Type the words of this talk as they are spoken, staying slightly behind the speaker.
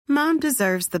Mom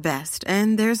deserves the best,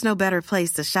 and there's no better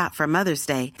place to shop for Mother's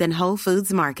Day than Whole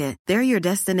Foods Market. They're your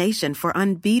destination for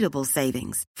unbeatable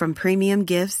savings, from premium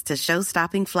gifts to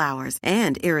show-stopping flowers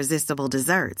and irresistible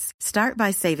desserts. Start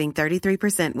by saving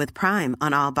 33% with Prime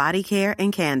on all body care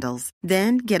and candles.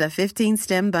 Then get a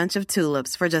 15-stem bunch of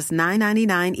tulips for just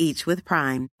 $9.99 each with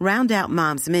Prime. Round out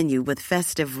Mom's menu with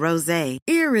festive rosé,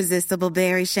 irresistible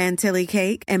berry chantilly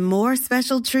cake, and more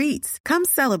special treats. Come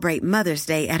celebrate Mother's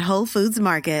Day at Whole Foods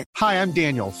Market. Hi, I'm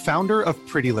Daniel, founder of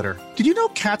Pretty Litter. Did you know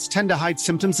cats tend to hide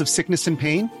symptoms of sickness and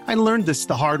pain? I learned this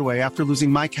the hard way after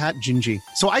losing my cat, Gingy.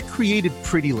 So I created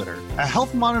Pretty Litter, a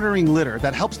health monitoring litter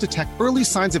that helps detect early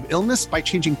signs of illness by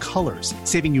changing colors,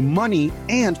 saving you money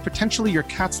and potentially your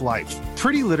cat's life.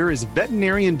 Pretty Litter is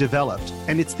veterinarian developed,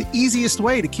 and it's the easiest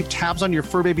way to keep tabs on your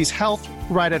fur baby's health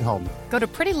right at home. Go to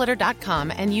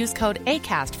prettylitter.com and use code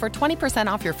ACAST for 20%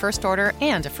 off your first order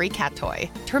and a free cat toy.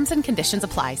 Terms and conditions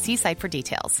apply. See site for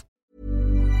details.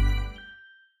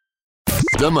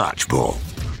 The Match Ball.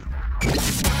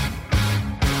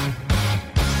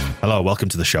 Hello, welcome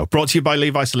to the show. Brought to you by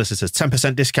Levi Solicitors.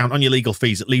 10% discount on your legal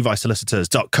fees at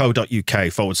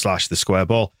levisolicitors.co.uk/the square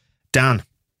ball. Dan,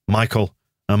 Michael,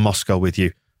 and Moscow with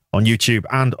you on YouTube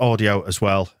and audio as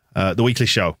well. The weekly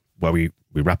show where we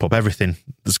wrap up everything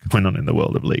that's going on in the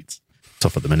world of Leeds.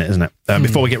 Tough at the minute, isn't it?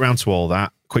 Before we get round to all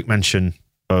that, quick mention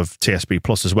of TSB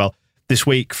Plus as well. This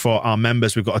week for our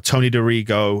members, we've got a Tony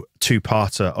DiRigo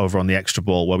two-parter over on the Extra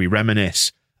Ball where we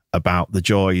reminisce about the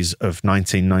joys of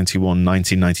 1991,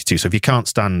 1992. So if you can't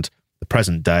stand the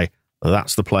present day,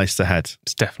 that's the place to head.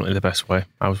 It's definitely the best way.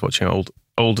 I was watching old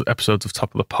episodes of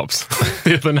Top of the Pops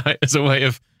the other night as a way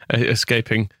of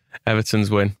escaping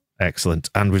Everton's win. Excellent.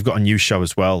 And we've got a new show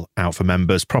as well out for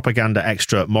members. Propaganda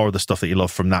Extra, more of the stuff that you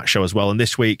love from that show as well. And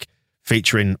this week,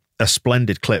 featuring a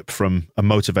splendid clip from a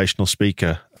motivational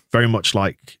speaker, very much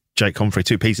like Jake Humphrey,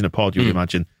 two peas in a pod, you'd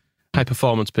imagine. High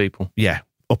performance people. Yeah,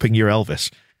 upping your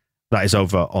Elvis. That is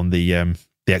over on the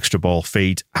Extra Ball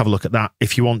feed. Have a look at that.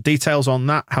 If you want details on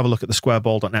that, have a look at the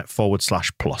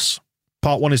squareball.net/plus.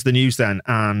 Part one is the news then,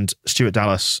 and Stuart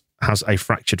Dallas has a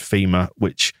fractured femur,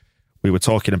 which we were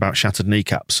talking about shattered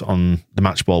kneecaps on the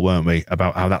Match Ball, weren't we?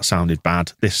 About how that sounded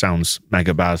bad. This sounds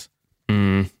mega bad.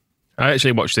 I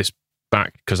actually watched this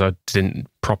back because I didn't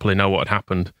properly know what had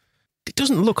happened. It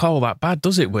doesn't look all that bad,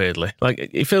 does it, weirdly?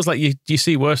 Like, it feels like you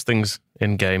see worse things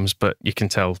in games, but you can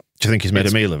tell. Do you think he's made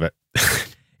a meal of it?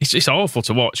 It's awful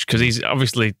to watch because he's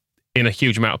obviously in a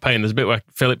huge amount of pain. There's a bit where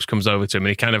Phillips comes over to him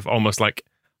and he kind of almost like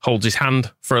holds his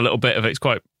hand for a little bit of it. It's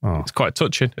quite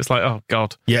touching. It's like, oh,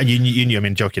 God. Yeah, and you knew, I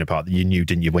mean, joking apart, you knew,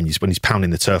 didn't you, when he's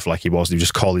pounding the turf like he was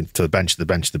just calling to the bench,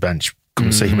 come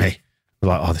and see me.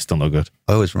 Like, oh, this don't look good.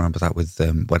 I always remember that with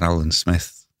when Alan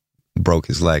Smith broke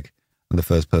his leg. And the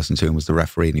first person to him was the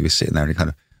referee, and he was sitting there and he kind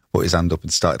of put his hand up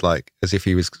and started like as if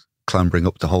he was clambering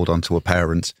up to hold on to a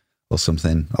parent or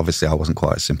something. Obviously, I wasn't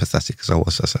quite as sympathetic as I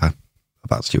was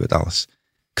about Stuart Dallas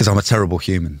because I'm a terrible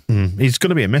human. He's going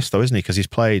to be a miss, though, isn't he? Because he's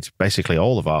played basically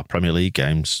all of our Premier League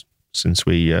games since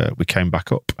we came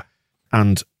back up.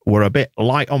 And we're a bit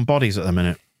light on bodies at the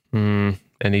minute. And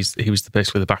he was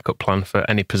basically the backup plan for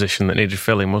any position that needed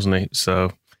filling, wasn't he?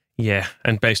 So... yeah,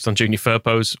 and based on Junior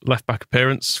Firpo's left-back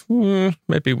appearance,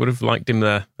 maybe would have liked him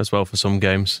there as well for some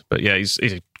games. But yeah, he's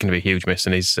going to be a huge miss,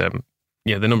 and he's the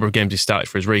number of games he started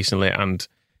for us recently, and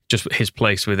just his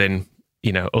place within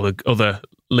other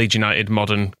Leeds United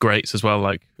modern greats as well,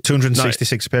 like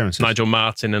 266 appearances. Nigel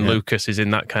Martin and Lucas is in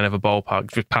that kind of a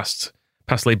ballpark, just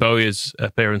past Lee Bowyer's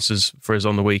appearances for us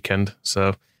on the weekend.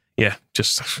 So yeah,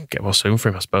 just get well soon for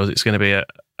him. I suppose it's going to be a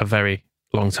very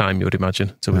long time, you would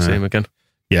imagine, till we see him again.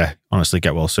 Yeah, honestly,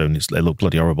 get well soon. It looked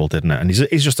bloody horrible, didn't it? And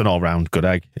he's just an all-round good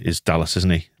egg, is Dallas,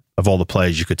 isn't he? Of all the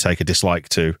players you could take a dislike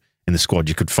to in the squad,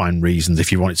 you could find reasons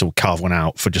if you wanted to carve one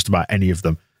out for just about any of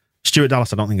them. Stuart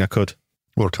Dallas, I don't think I could.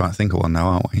 We're trying to think of one now,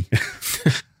 aren't we?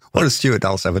 What has Stuart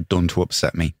Dallas ever done to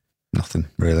upset me? Nothing,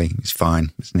 really. He's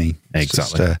fine, isn't he?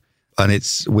 Exactly. And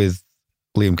it's with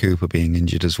Liam Cooper being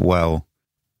injured as well,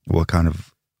 we're kind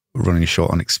of running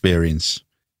short on experience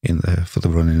for the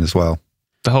running as well.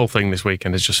 The whole thing this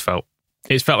weekend has just felt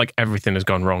like everything has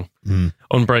gone wrong.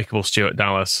 Unbreakable Stuart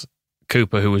Dallas,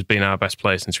 Cooper, who has been our best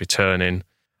player since returning,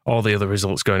 all the other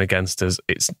results going against us.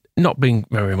 It's not been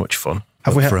very much fun.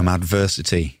 From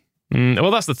adversity.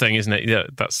 Well, that's the thing, isn't it? Yeah,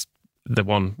 that's the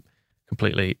one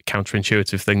completely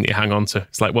counterintuitive thing that you hang on to.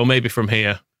 It's like, well, maybe from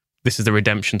here, this is the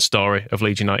redemption story of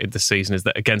Leeds United this season, is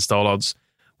that against all odds,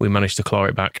 we managed to claw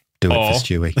it back. Do it for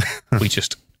Stewie. We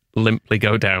just limply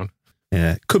go down.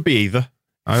 Yeah, could be either.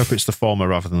 I hope it's the former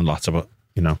rather than the latter, but,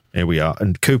 here we are.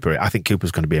 And Cooper, I think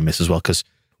Cooper's going to be a miss as well because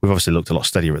we've obviously looked a lot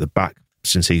steadier at the back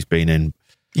since he's been in.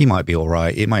 He might be all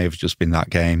right. It may have just been that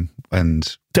game.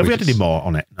 And Have we had any more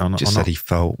on it? Just said he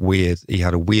felt weird. He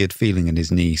had a weird feeling in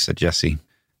his knee, said Jesse.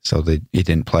 So he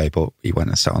didn't play, but he went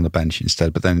and sat on the bench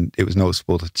instead. But then it was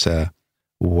noticeable that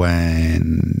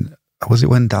when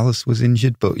Dallas was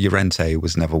injured, but Llorente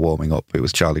was never warming up. It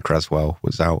was Charlie Creswell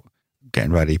was out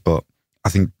getting ready. But I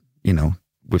think,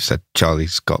 we've said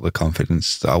Charlie's got the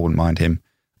confidence that I wouldn't mind him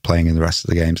playing in the rest of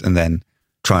the games. And then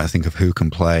trying to think of who can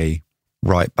play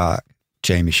right back.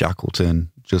 Jamie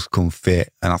Shackleton just come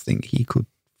fit, and I think he could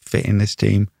fit in this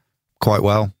team quite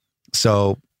well.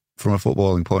 So from a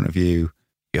footballing point of view,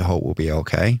 your hope will be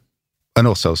okay. And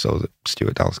also so that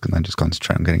Stuart Dallas can then just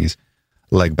concentrate on getting his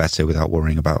leg better without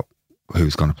worrying about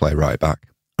who's going to play right back.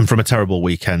 And from a terrible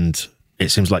weekend, it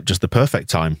seems like just the perfect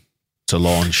time to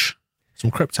launch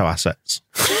some crypto assets.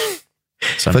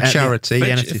 For charity,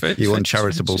 you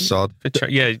uncharitable sod.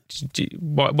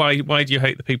 Why do you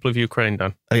hate the people of Ukraine,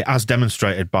 Dan? As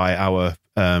demonstrated by our,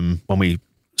 when we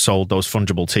sold those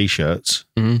fungible T-shirts,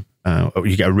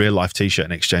 you get a real life T-shirt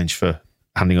in exchange for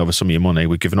handing over some of your money.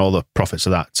 We've given all the profits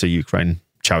of that to Ukraine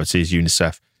charities,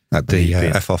 UNICEF. The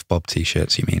F off Bob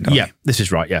T-shirts, you mean? Yeah, this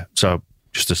is right, yeah. So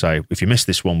just to say, if you missed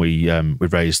this one, we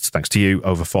raised, thanks to you,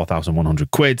 over 4,100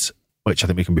 quid, which I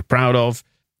think we can be proud of.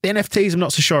 The NFTs, I'm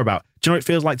not so sure about. Do you know what it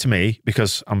feels like to me?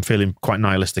 Because I'm feeling quite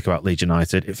nihilistic about Leeds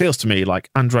United. It feels to me like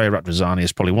Andrea Radrizzani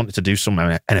has probably wanted to do some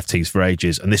NFTs for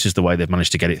ages, and this is the way they've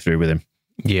managed to get it through with him.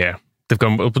 Yeah. They've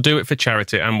gone, we'll do it for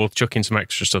charity, and we'll chuck in some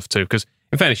extra stuff too. Because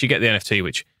in fairness, you get the NFT,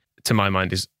 which to my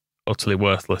mind is utterly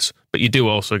worthless, but you do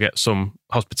also get some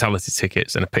hospitality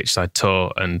tickets and a pitchside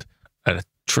tour and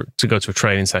to go to a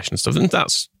training session and stuff. And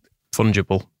that's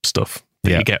fungible stuff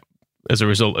that you get as a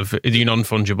result of the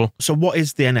non-fungible. So what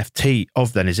is the NFT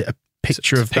of then? Is it a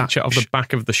picture of that? Picture of the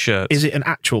back of the shirt. Is it an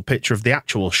actual picture of the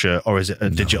actual shirt, or is it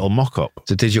a digital mock-up?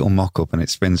 It's a digital mock-up, and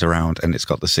it spins around, and it's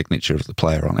got the signature of the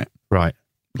player on it. Right.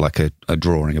 Like a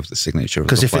drawing of the signature of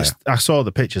the player. Because I saw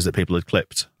the pictures that people had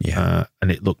clipped,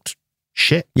 and it looked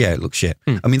shit. Yeah, it looks shit.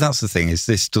 I mean, that's the thing, is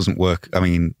this doesn't work. I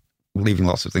mean, leaving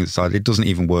lots of things aside, it doesn't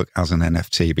even work as an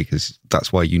NFT, because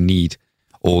that's why you need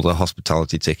all the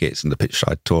hospitality tickets and the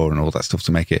pitchside tour and all that stuff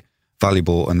to make it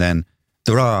valuable. And then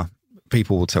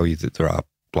people will tell you that there are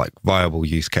like viable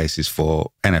use cases for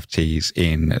NFTs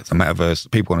in the metaverse.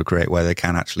 People want to create where they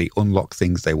can actually unlock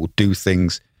things. They will do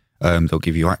things. They'll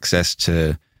give you access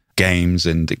to games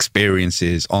and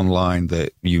experiences online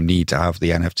that you need to have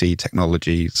the NFT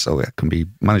technology so it can be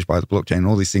managed by the blockchain.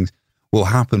 All these things will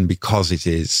happen because it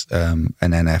is an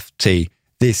NFT.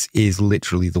 This is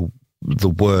literally the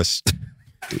worst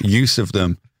use of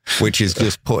them, which is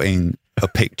just putting a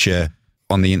picture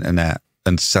on the internet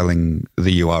and selling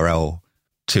the URL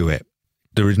to it.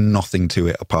 There is nothing to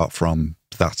it apart from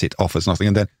that it offers nothing.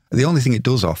 And then the only thing it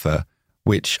does offer,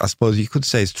 which I suppose you could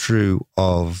say is true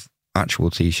of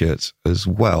actual T-shirts as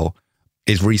well,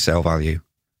 is resale value.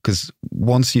 Because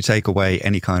once you take away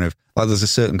any kind of, like, there's a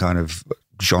certain kind of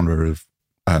genre of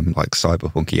like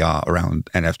cyberpunky art around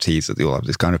NFTs that they all have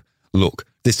this kind of look.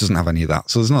 This doesn't have any of that.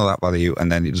 So there's none of that value,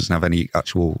 and then it doesn't have any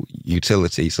actual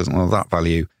utility, so there's none of that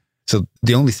value. So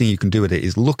the only thing you can do with it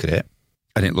is look at it,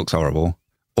 and it looks horrible,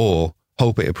 or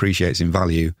hope it appreciates in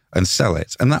value and sell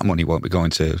it. And that money won't be going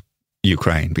to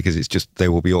Ukraine, because it's just, they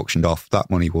will be auctioned off. That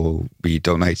money will be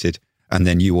donated, and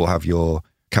then you will have your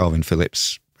Calvin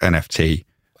Phillips NFT.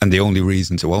 And the only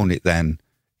reason to own it then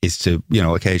is to,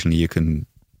 occasionally you can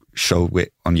show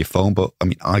it on your phone. But I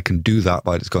mean, I can do that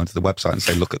by just going to the website and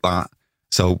say, look at that.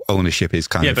 So ownership is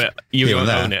kind of, but you don't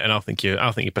own it, and I think you're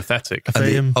pathetic. And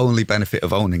the only benefit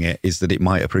of owning it is that it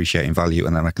might appreciate in value,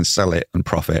 and then I can sell it and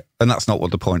profit. And that's not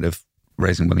what the point of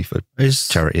raising money for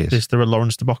charity is. Is there a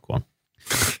Lawrence de Bock one?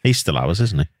 He's still ours,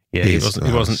 isn't he? Yeah,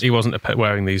 he wasn't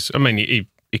wearing these. I mean,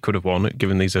 he could have worn it,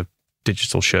 given these are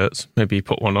digital shirts. Maybe he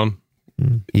put one on.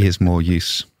 He has more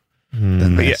use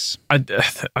than this. Yeah,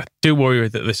 I do worry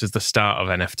that this is the start of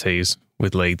NFTs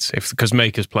with Leeds, because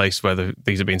Maker's Place, where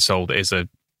these are being sold, is a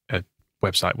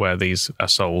website where these are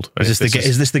sold. Is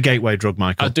this the gateway drug,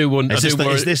 Michael? I do wonder. Is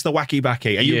this the wacky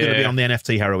backy? Are you going to be on the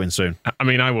NFT heroin soon? I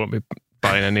mean, I won't be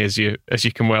buying any, as you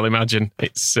can well imagine.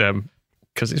 It's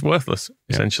because it's worthless,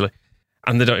 essentially.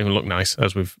 And they don't even look nice,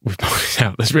 as we've pointed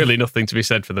out. There's really nothing to be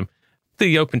said for them.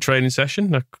 The open training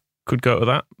session, I could go to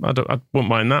that. I wouldn't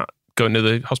mind that. Going to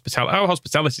the hospitality. Our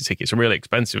hospitality tickets are really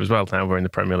expensive as well now we're in the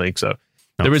Premier League. So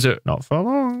not for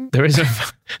long. There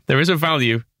is a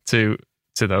value to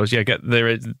those. Yeah,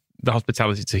 the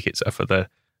hospitality tickets are for the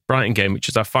Brighton game, which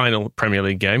is our final Premier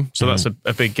League game. So that's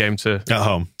a big game at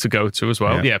home to go to as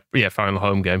well. Yeah, final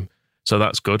home game. So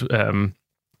that's good.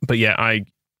 But yeah,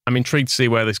 I'm intrigued to see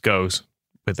where this goes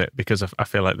with it, because I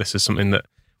feel like this is something that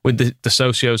with the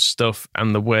socios stuff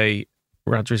and the way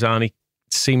Radrizzani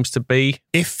seems to be,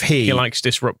 if he likes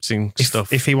disrupting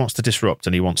stuff. If he wants to disrupt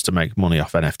and he wants to make money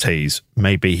off NFTs,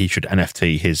 maybe he should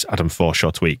NFT his Adam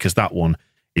Forshaw tweet, because that one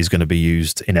is going to be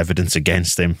used in evidence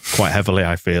against him quite heavily,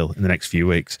 I feel, in the next few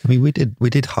weeks. I mean, we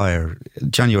did hire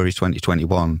January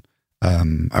 2021.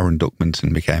 Aaron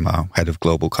Duckminton became our head of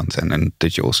global content and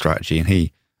digital strategy, and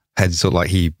he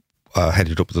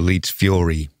headed up the Leeds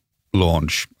Fury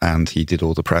launch, and he did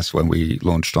all the press when we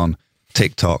launched on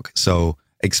TikTok. So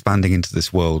expanding into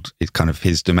this world is kind of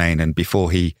his domain. And before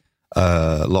he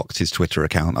locked his Twitter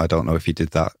account, I don't know if he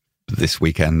did that this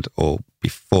weekend or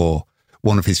before,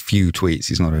 one of his few tweets,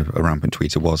 he's not a rampant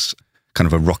tweeter, was kind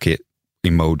of a rocket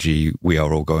emoji, we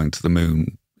are all going to the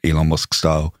moon, Elon Musk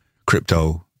style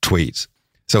crypto tweets.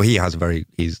 So he's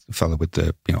the fellow with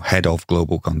the head of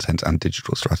global content and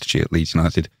digital strategy at Leeds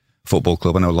United Football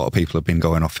Club. I know a lot of people have been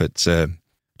going off at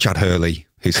Chad Hurley,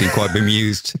 who seemed quite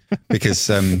bemused because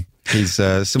he's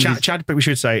Chad, but we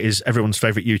should say, is everyone's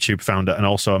favourite YouTube founder and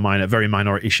also a very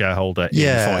minority shareholder in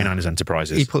 49ers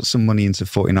Enterprises. He put some money into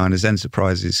 49ers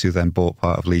Enterprises, who then bought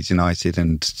part of Leeds United,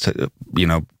 and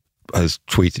has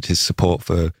tweeted his support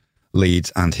for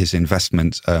Leeds and his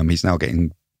investment. He's now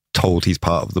getting told he's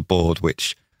part of the board,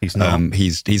 which he's not.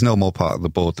 He's no more part of the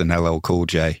board than LL Cool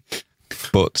J.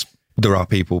 But there are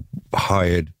people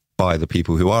hired by the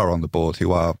people who are on the board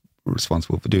who are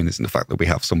responsible for doing this, and the fact that we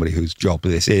have somebody whose job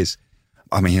this is,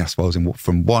 I mean, I suppose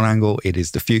from one angle it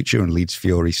is the future, and Leeds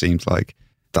Fury seems like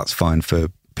that's fine for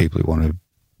people who want to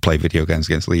play video games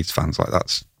against Leeds fans. Like,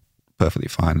 that's perfectly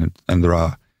fine, and there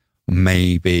are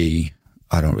maybe,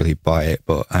 I don't really buy it,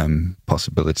 but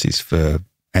possibilities for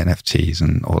NFTs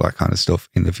and all that kind of stuff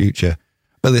in the future.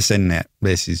 But this internet,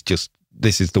 this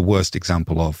is the worst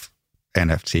example of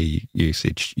NFT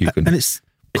usage you can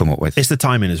come up with. It's the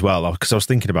timing as well, because I was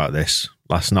thinking about this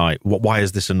last night. Why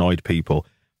has this annoyed people?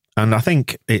 And I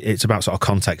think it's about sort of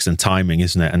context and timing,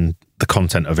 isn't it? And the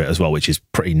content of it as well, which is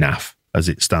pretty naff as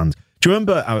it stands. Do you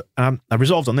remember, I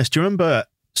resolved on this, do you remember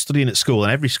studying at school,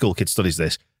 and every school kid studies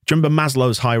this, do you remember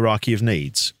Maslow's hierarchy of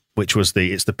needs? Which was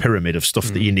it's the pyramid of stuff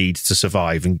that you need to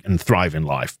survive and thrive in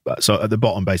life. So at the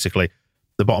bottom, basically,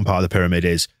 the bottom part of the pyramid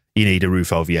is you need a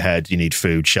roof over your head, you need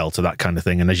food, shelter, that kind of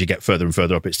thing. And as you get further and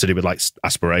further up, it's to do with like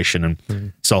aspiration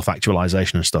and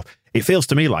self-actualization and stuff. It feels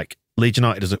to me like Leeds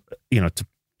United is, to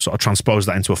sort of transpose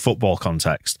that into a football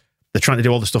context. They're trying to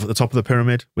do all the stuff at the top of the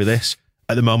pyramid with this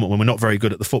at the moment when we're not very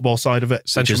good at the football side of it.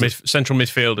 Central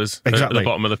midfielders exactly. At the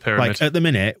bottom of the pyramid. Like at the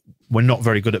minute, we're not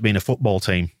very good at being a football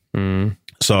team.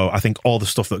 So I think all the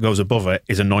stuff that goes above it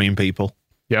is annoying people.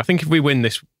 Yeah, I think if we win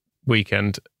this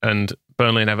weekend and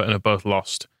Burnley and Everton have both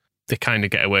lost, they kind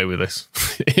of get away with this.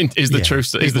 Is the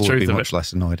truth of it? Much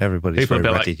less annoyed. Everybody's very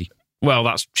ready. Like, well,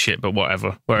 that's shit, but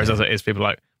whatever. Whereas as it is, people are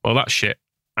like, well, that's shit,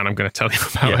 and I'm going to tell you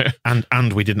about it.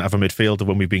 And we didn't have a midfielder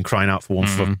when we've been crying out for one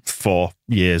for 4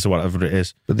 years or whatever it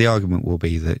is. But the argument will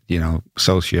be that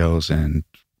socios and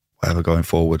whatever going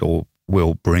forward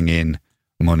will bring in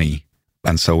money.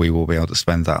 And so we will be able to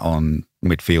spend that on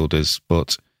midfielders.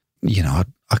 But, I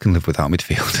can live without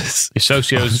midfielders. Your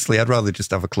socios, honestly, I'd rather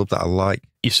just have a club that I like.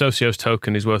 Your socios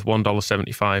token is worth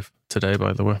 $1.75 today,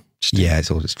 by the way. It's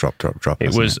all just drop.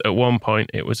 It was at one point,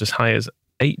 it was as high as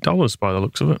 $8 by the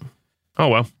looks of it. Oh,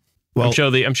 well. I'm sure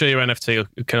your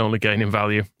NFT can only gain in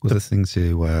value. The thing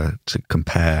to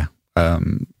compare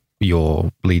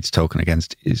your Leeds token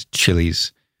against is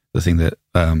Chili's, the thing that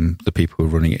the people who are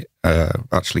running it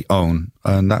actually own,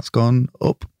 and that's gone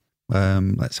up.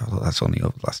 Let's have a look. That's only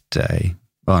over the last day.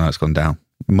 Oh no, it's gone down.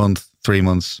 A month, 3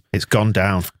 months. It's gone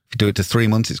down. If you do it to 3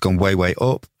 months, it's gone way, way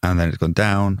up, and then it's gone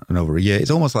down, and over a year. It's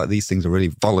almost like these things are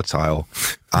really volatile,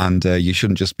 and you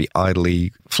shouldn't just be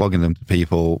idly flogging them to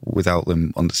people without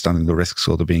them understanding the risks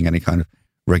or there being any kind of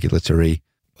regulatory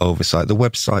oversight. The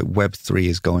website Web3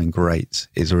 is going great.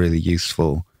 It's a really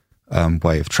useful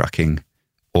way of tracking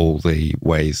all the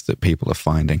ways that people are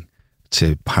finding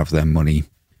to have their money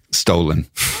stolen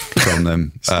from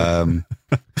them.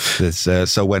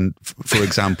 So when, for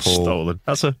example... Stolen.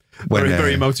 That's a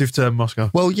very emotive term, Moscow.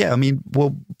 Well, yeah,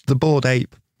 the Bored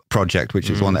Ape project, which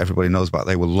is one that everybody knows about,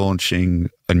 they were launching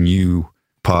a new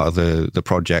part of the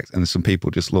project, and some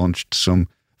people just launched some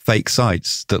fake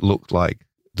sites that looked like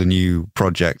the new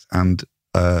project and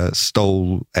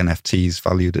stole NFTs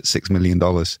valued at $6 million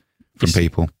from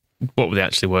people. What were they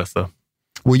actually worth, though?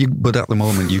 Well, but at the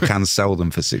moment, you can sell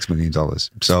them for $6 million.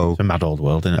 So it's a mad old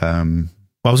world, isn't it?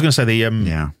 Well, I was going to say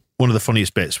one of the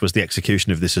funniest bits was the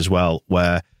execution of this as well,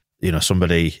 where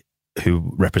somebody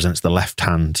who represents the left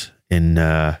hand in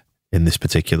this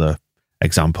particular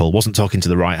example wasn't talking to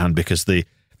the right hand because the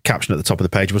caption at the top of the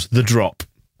page was "the drop,"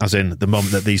 as in the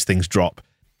moment that these things drop.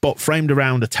 But framed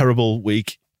around a terrible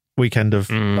weekend of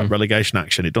relegation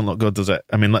action, it doesn't look good, does it?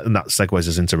 I mean, and that segues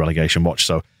us into relegation watch,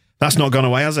 so that's not gone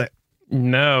away, has it?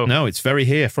 No. No, it's very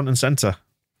here, front and centre.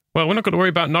 Well, we're not going to worry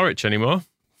about Norwich anymore.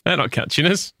 They're not catching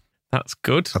us. That's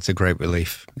good. That's a great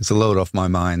relief. It's a load off my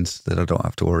mind that I don't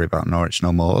have to worry about Norwich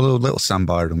no more. Although little Sam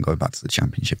Byron going back to the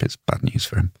Championship, it's bad news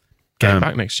for him. Getting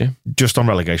back next year. Just on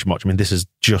relegation watch, I mean, this has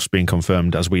just been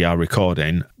confirmed as we are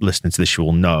recording. Listening to this, you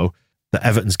will know that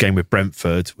Everton's game with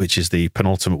Brentford, which is the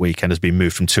penultimate weekend, has been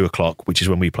moved from 2:00, which is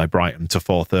when we play Brighton, to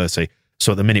 4:30.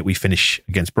 So at the minute we finish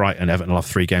against Brighton, Everton will have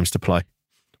 3 games to play.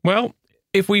 Well,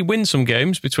 if we win some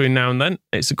games between now and then,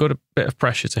 it's a good bit of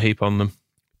pressure to heap on them.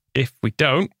 If we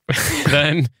don't,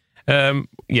 then,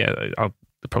 I'll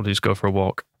probably just go for a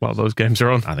walk while those games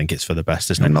are on. I think it's for the best,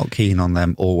 isn't it? I'm not keen on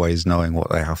them always knowing what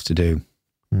they have to do.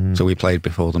 So we played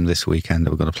before them this weekend, and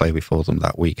we're going to play before them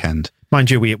that weekend.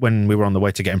 Mind you, when we were on the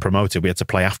way to getting promoted, we had to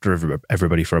play after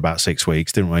everybody for about 6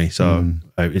 weeks, didn't we? So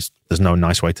there's no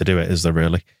nice way to do it, is there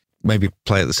really? Maybe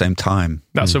play at the same time.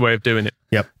 That's the way of doing it.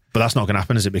 Yep. But that's not going to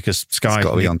happen, is it? Because Sky... It's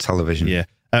got to be on television. Yeah.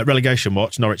 Relegation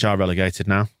watch, Norwich are relegated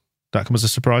now. That come as a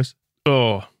surprise?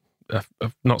 Oh,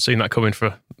 I've not seen that coming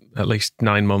for at least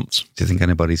 9 months. Do you think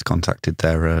anybody's contacted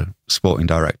their sporting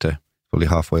director? Probably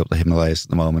halfway up the Himalayas at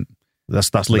the moment.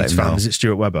 That's Leeds fan. Is it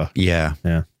Stuart Webber? Yeah.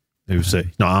 Yeah. Who's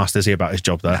not asked, is he, about his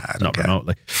job there? Not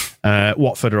remotely.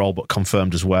 Watford are all but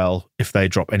confirmed as well. If they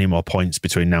drop any more points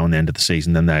between now and the end of the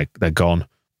season, then they're gone.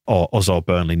 Or us or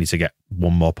Burnley need to get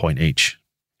 1 more point each.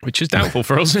 Which is doubtful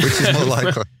for us. Which is more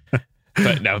likely.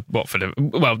 But no, Watford,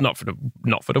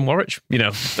 Natford and Worwich,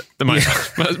 they might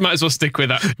as well stick with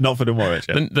that. Natford and Worwich,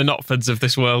 yeah. The Natfords of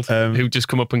this world who just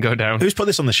come up and go down. Who's put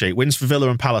this on the sheet? Wins for Villa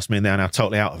and Palace mean they are now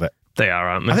totally out of it. They are,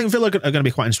 aren't they? I think Villa are going to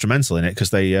be quite instrumental in it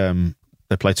because they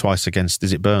play twice against,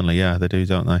 is it Burnley? Yeah, they do,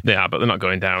 don't they? They are, but they're not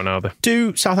going down, are they?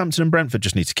 Do Southampton and Brentford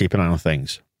just need to keep an eye on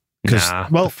things? Nah,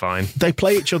 they're fine. They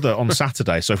play each other on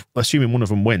Saturday, so assuming one of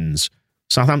them wins,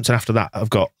 Southampton after that have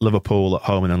got Liverpool at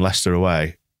home and then Leicester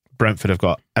away. Brentford have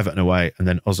got Everton away and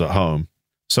then us at home.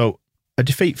 So a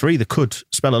defeat for either could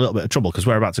spell a little bit of trouble because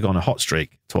we're about to go on a hot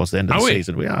streak towards the end of the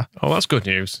season. We are. Oh, that's good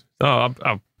news. Oh,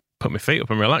 I'll put my feet up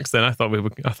and relax then. I thought we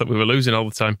were losing all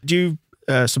the time. Do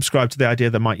you subscribe to the idea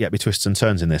there might yet be twists and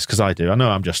turns in this? Because I do. I know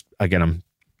I'm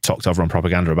talked over on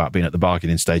propaganda about being at the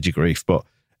bargaining stage of grief, but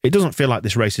it doesn't feel like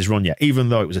this race is run yet, even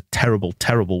though it was a terrible,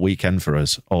 terrible weekend for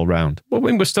us all round. Well,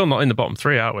 we're still not in the bottom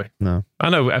 3, are we? No.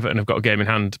 I know Everton have got a game in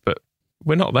hand, but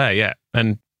we're not there yet,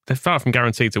 and they're far from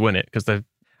guaranteed to win it because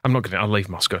I'll leave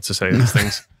Moscow to say these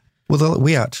things. Well,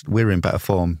 we're in better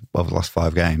form over the last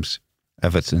 5 games.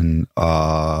 Everton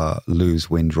are lose,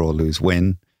 win, draw, lose,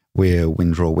 win. We're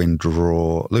win,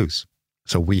 draw, lose.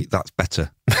 So that's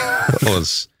better for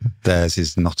us. Theirs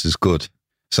is not as good.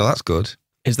 So that's good.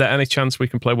 Is there any chance we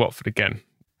can play Watford again?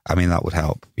 I mean, that would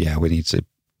help. Yeah, we need to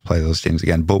play those teams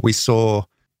again. But we saw...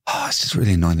 it's just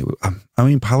really annoying.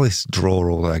 Palace draw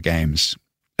all their games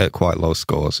at quite low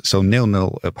scores. So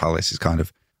 0-0 at Palace is kind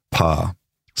of par.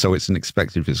 So it's an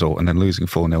expected result. And then losing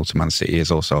 4-0 to Man City is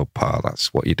also par.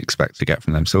 That's what you'd expect to get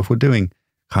from them. So if we're doing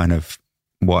kind of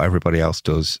what everybody else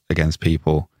does against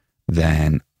people,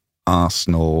 then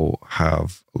Arsenal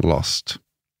have lost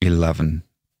 11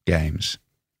 games.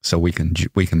 So we can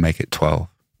make it 12.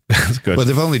 That's good. But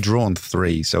they've only drawn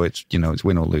 3, so it's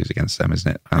win or lose against them,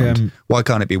 isn't it? And why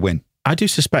can't it be win? I do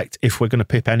suspect if we're going to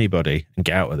pip anybody and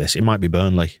get out of this, it might be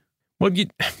Burnley. Well, you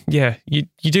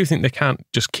do think they can't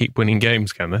just keep winning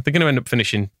games, can they? They're going to end up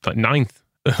finishing like 9th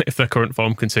if their current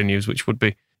form continues, which would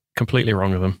be completely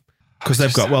wrong of them. Because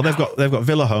they've got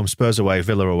Villa home, Spurs away,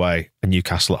 Villa away, and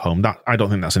Newcastle at home. I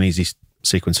don't think that's an easy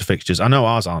sequence of fixtures. I know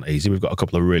ours aren't easy. We've got a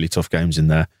couple of really tough games in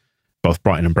there. Both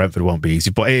Brighton and Brentford won't be easy,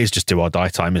 but it is just do or die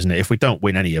time, isn't it? If we don't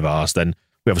win any of ours, then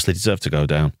we obviously deserve to go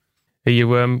down. Are you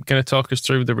going to talk us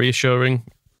through the reassuring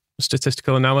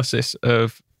statistical analysis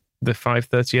of the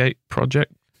 538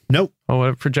 project? Nope. Or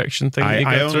a projection thing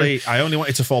I only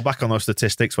wanted to fall back on those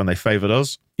statistics when they favoured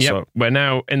us. Yep. So we're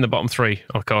now in the bottom 3,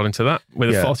 according to that,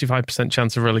 with a 45%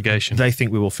 chance of relegation. They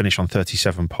think we will finish on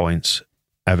 37 points,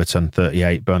 Everton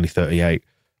 38, Burnley 38.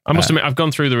 I must admit, I've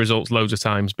gone through the results loads of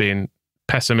times being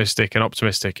pessimistic and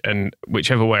optimistic, and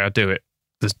whichever way I do it,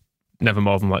 there's never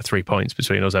more than like 3 points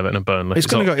between us, Everton and Burnley. It's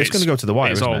going to go to the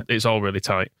wire, isn't it? It's all really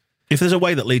tight. If there's a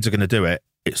way that Leeds are going to do it,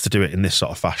 it's to do it in this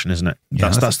sort of fashion, isn't it? Yeah,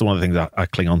 that's the one of the things that I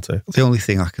cling on to. The only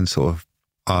thing I can sort of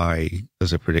eye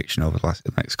as a prediction over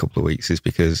the next couple of weeks is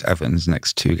because Everton's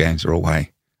next 2 games are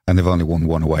away, and they've only won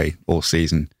 1 away all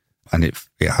season, and it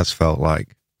has felt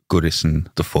like Goodison,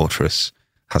 the fortress,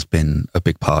 has been a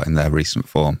big part in their recent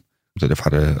form. That have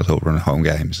had a little run of home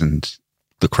games, and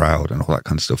the crowd and all that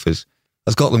kind of stuff has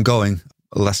got them going.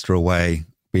 Leicester away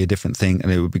be a different thing,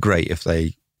 and it would be great if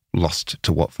they lost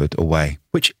to Watford away.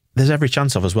 Which there's every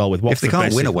chance of as well with Watford. If they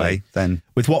can't win away, then...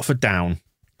 With Watford down,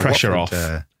 pressure off.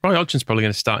 Roy Hodgson's probably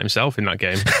going to start himself in that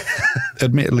game.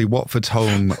 Admittedly, Watford's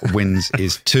home wins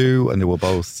is 2, and they were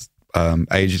both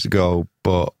ages ago,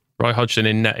 but... Roy Hodgson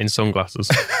in net in sunglasses.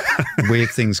 Weird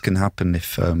things can happen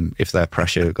if their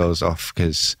pressure goes off,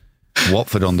 because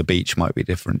Watford on the beach might be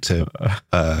different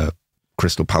to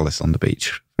Crystal Palace on the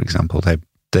beach, for example.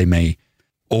 They may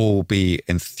all be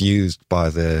enthused by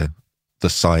the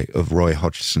sight of Roy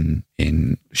Hodgson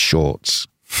in shorts.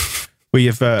 We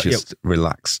have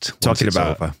relaxed. Talking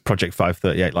about over. Project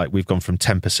 538, like we've gone from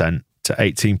 10% to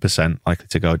 18% likely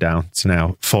to go down to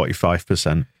now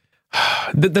 45%.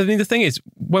 The thing is,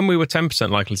 when we were 10%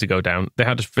 likely to go down, they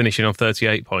had us finishing on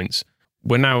 38 points.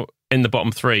 We're now in the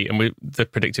bottom 3, and they're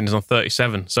predicting us on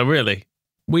 37. So really,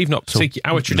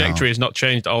 our trajectory has not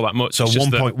changed all that much. So it's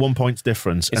 1 point's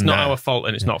difference. It's not our fault,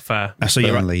 and it's not fair. So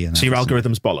your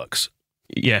algorithm's bollocks?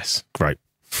 Yes. Great.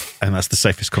 And that's the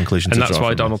safest conclusion to draw. And that's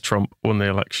why Donald Trump won the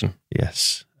election.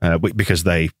 Yes. Because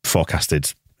they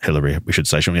forecasted Hillary, we should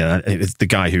say. It's the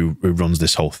guy who runs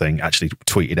this whole thing actually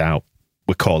tweeted out,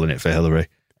 we're calling it for Hillary,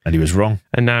 and he was wrong.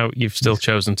 And now you've still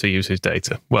chosen to use his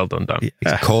data. Well done, Dan.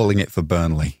 He's calling it for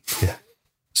Burnley. Yeah.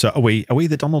 So are we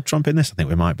the Donald Trump in this? I think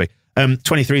we might be.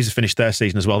 23s have finished their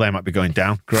season as well. They might be going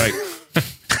down. Great.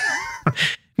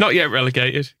 Not yet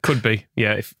relegated. Could be.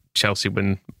 Yeah, if Chelsea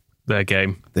win their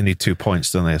game. They need 2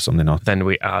 points, don't they, or something? Then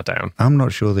we are down. I'm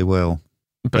not sure they will.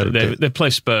 But they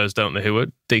play Spurs, don't they, who are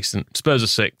decent. Spurs are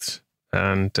 6th,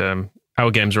 and our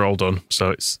games are all done, so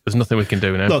there's nothing we can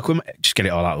do now. Look, we might just get it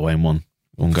all out of the way in one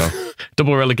go.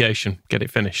 Double relegation, get it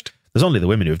finished. There's only the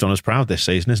women who have done us proud this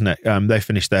season, isn't it? They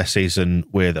finished their season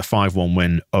with a 5-1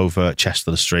 win over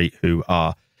Chester Street, who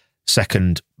are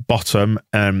second bottom.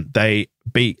 They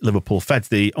beat Liverpool Feds,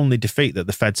 the only defeat that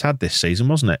the Feds had this season,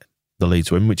 wasn't it? The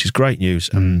Leeds win, which is great news.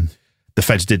 The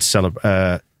Feds did seal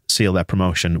their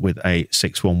promotion with a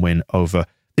 6-1 win over,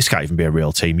 this can't even be a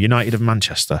real team, United of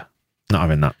Manchester. Not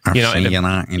having that.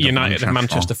 United of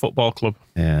Manchester Football Club.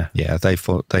 Yeah. Yeah, they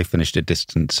finished a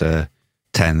distant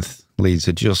 10th. Leeds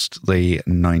are just the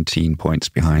 19 points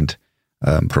behind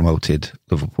promoted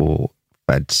Liverpool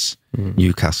Feds.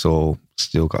 Newcastle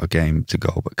still got a game to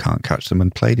go but can't catch them,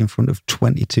 and played in front of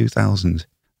 22,000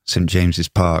 St James's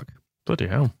Park. Bloody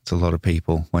hell. It's a lot of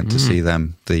people went to see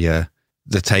them. The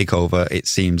takeover, it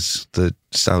seems the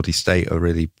Saudi state are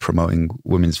really promoting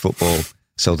women's football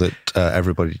so that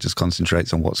everybody just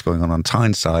concentrates on what's going on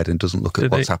Tyneside and doesn't look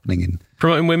at what's happening in...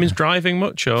 Promoting women's driving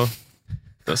much, or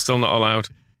that's still not allowed?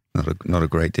 Not a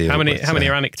great deal. How many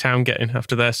Iranic Town getting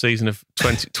after their season of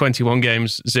 21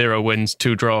 games, 0 wins,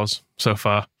 2 draws so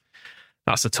far?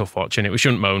 That's a tough watch, isn't it? We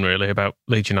shouldn't moan really about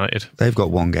Leeds United. They've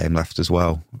got 1 game left as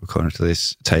well, according to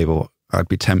this table. I'd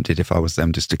be tempted if I was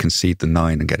them just to concede the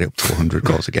 9 and get it up to 100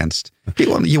 goals against.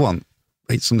 You want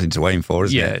it's something to aim for,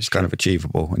 isn't it? It's kind of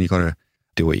achievable, and you've got to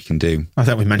do what you can do. I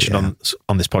think we mentioned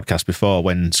on this podcast before,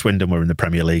 when Swindon were in the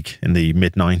Premier League in the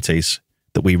mid-90s,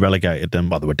 that we relegated them.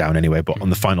 Well, they were down anyway, but on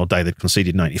the final day they'd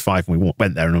conceded 95, and we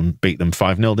went there and beat them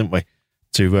 5-0, didn't we?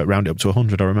 To round it up to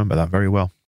 100. I remember that very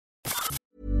well.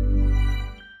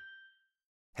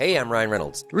 Hey, I'm Ryan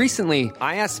Reynolds. Recently,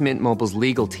 I asked Mint Mobile's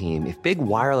legal team if big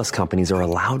wireless companies are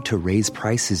allowed to raise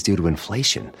prices due to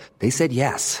inflation. They said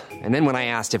yes. And then when I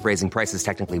asked if raising prices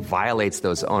technically violates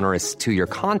those onerous 2-year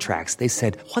contracts, they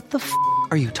said, "What the f***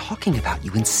 are you talking about,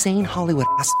 you insane Hollywood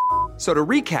ass?" So to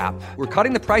recap, we're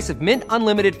cutting the price of Mint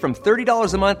Unlimited from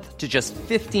 $30 a month to just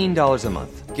 $15 a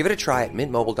month. Give it a try at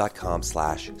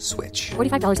mintmobile.com/switch.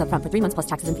 $45 up front for 3 months plus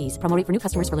taxes and fees. Promo rate for new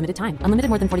customers for limited time. Unlimited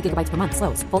more than 40 gigabytes per month.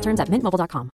 Slows full terms at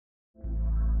mintmobile.com.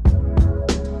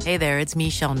 Hey there, it's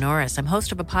Michelle Norris. I'm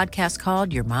host of a podcast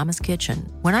called Your Mama's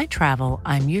Kitchen. When I travel,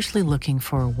 I'm usually looking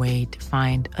for a way to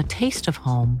find a taste of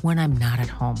home when I'm not at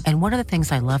home. And one of the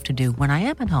things I love to do when I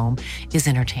am at home is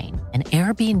entertain. And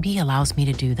Airbnb allows me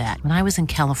to do that. When I was in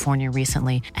California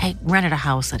recently, I rented a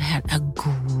house that had a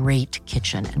great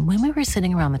kitchen. And when we were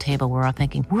sitting around the table, we were all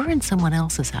thinking, we're in someone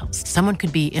else's house. Someone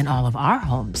could be in all of our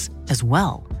homes as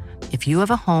well. If you have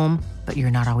a home, but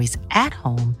you're not always at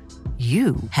home,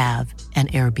 you have an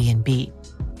Airbnb.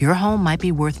 Your home might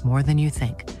be worth more than you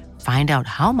think. Find out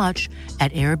how much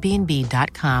at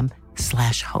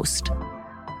airbnb.com/host.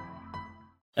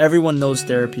 Everyone knows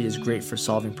therapy is great for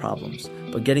solving problems,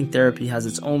 but getting therapy has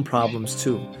its own problems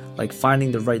too, like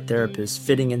finding the right therapist,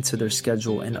 fitting into their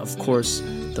schedule, and of course,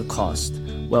 the cost.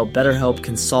 Well, BetterHelp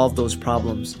can solve those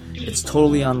problems. It's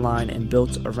totally online and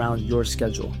built around your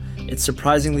schedule. It's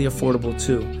surprisingly affordable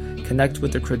too. Connect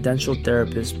with a credentialed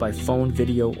therapist by phone,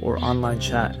 video, or online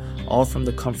chat, all from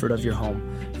the comfort of your home.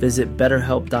 Visit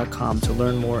BetterHelp.com to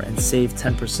learn more and save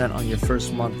 10% on your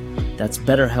first month. That's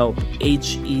BetterHelp,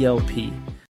 H-E-L-P.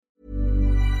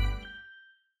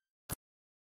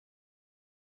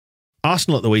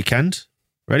 Arsenal at the weekend.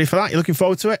 Ready for that? You looking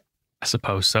forward to it? I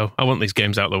suppose so. I want these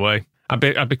games out of the way. I'd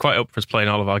be quite up for us playing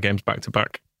all of our games back to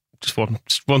back. Just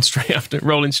one straight after,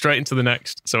 rolling straight into the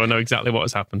next. So I know exactly what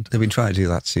has happened. They've been trying to do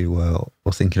that too,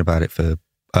 or thinking about it for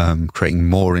creating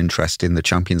more interest in the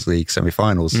Champions League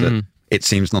semi-finals. It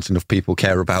seems not enough people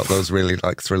care about those really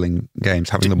like thrilling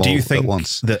games, having them all at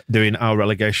once. Do you think that doing our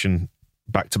relegation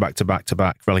back to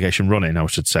back relegation running, I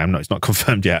should say, it's not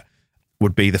confirmed yet,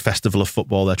 would be the festival of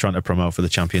football they're trying to promote for the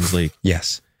Champions League?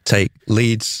 Yes. Take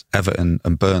Leeds, Everton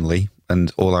and Burnley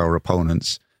and all our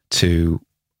opponents to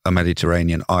a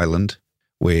Mediterranean island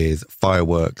with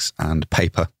fireworks and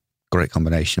paper. Great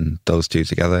combination, those two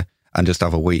together, and just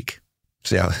have a week.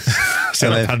 See how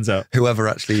it pans out. Whoever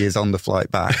actually is on the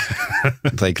flight back,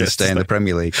 they can stay in the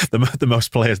Premier League. The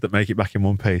most players that make it back in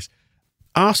one piece.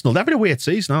 Arsenal, they're having a weird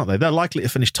season, aren't they? They're likely to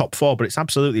finish top 4, but it's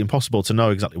absolutely impossible to know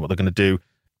exactly what they're going to do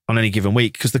on any given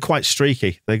week because they're quite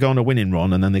streaky. They go on a winning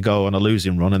run and then they go on a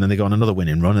losing run and then they go on another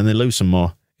winning run and they lose some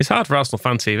more. It's hard for Arsenal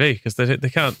fan TV because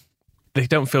they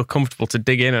don't feel comfortable to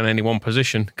dig in on any one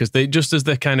position because they just as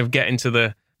they kind of get into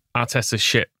the Arteta's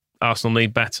shit, Arsenal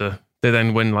need better. They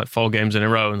then win like 4 games in a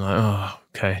row and like, oh,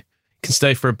 okay. Can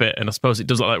stay for a bit. And I suppose it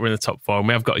does look like we're in the top 4 and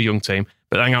we have got a young team.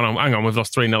 But hang on, we've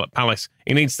lost 3-0 at Palace.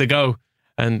 He needs to go.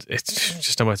 And it's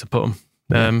just nowhere to put him.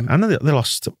 And they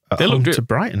lost to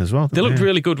Brighton as well. They looked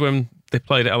really good when they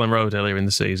played at Ellen Road earlier in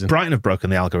the season. Brighton have broken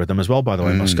the algorithm as well, by the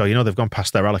way, Moscow. You know, they've gone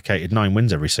past their allocated 9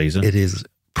 wins every season. It is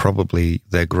probably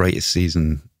their greatest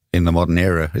season in the modern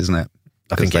era, isn't it?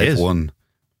 I think it is.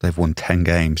 They've won 10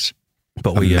 games.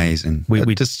 But amazing.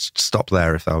 We just stop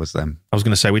there if I was them. I was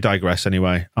going to say, we digress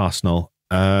anyway. Arsenal,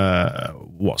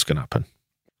 what's going to happen?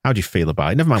 How do you feel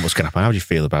about it? Never mind what's going to happen. How do you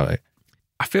feel about it?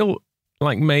 I feel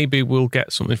like maybe we'll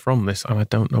get something from this, and I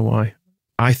don't know why.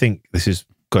 I think this is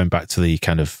going back to the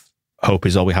kind of hope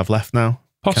is all we have left now.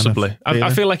 Possibly. Kind of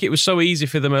I feel like it was so easy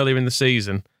for them earlier in the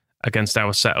season against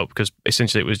our setup because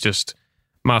essentially it was just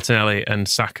Martinelli and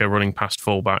Saka running past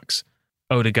fullbacks,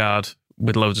 Odegaard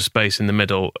with loads of space in the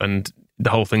middle, and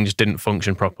the whole thing just didn't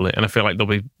function properly. And I feel like they'll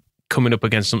be coming up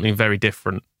against something very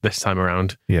different this time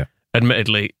around. Yeah.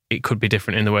 Admittedly, it could be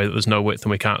different in the way that there's no width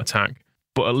and we can't attack,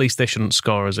 but at least they shouldn't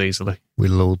score as easily. We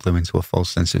lulled them into a false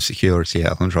sense of security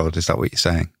at Ellen Road. Is that what you're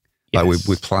saying? Yes. Like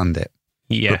we planned it.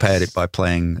 Yes. Prepared it by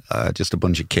playing just a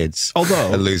bunch of kids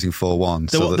and losing 4-1.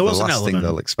 So the last thing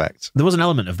they'll expect. There was an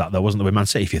element of that, though, wasn't there, with Man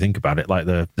City, if you think about it? Like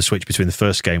the switch between the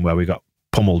first game where we got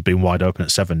pummeled being wide open at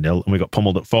 7-0 and we got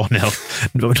pummeled at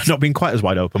 4-0. Not being quite as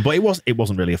wide open. But it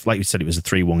wasn't really, like you said, it was a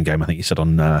 3-1 game. I think you said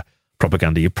on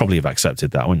propaganda. You'd probably have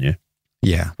accepted that, wouldn't you?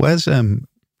 Yeah. Where's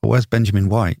Benjamin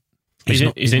White?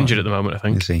 He's injured at the moment, I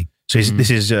think. Is he? So this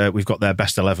is we've got their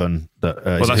best 11 that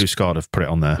who scored have put it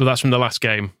on there. Well, that's from the last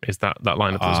game. Is that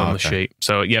lineup that was on the sheet?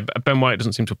 So yeah, Ben White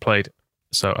doesn't seem to have played.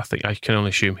 So I think I can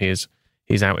only assume he's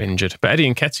out injured. But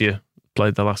Eddie Nketiah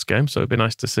played the last game, so it'd be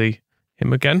nice to see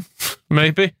him again.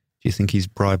 Maybe. Do you think he's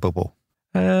bribable?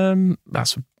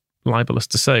 That's libelous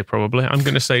to say. Probably. I'm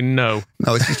going to say no.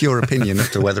 No, it's just your opinion as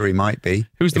to whether he might be.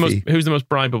 Who's the most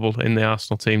bribable in the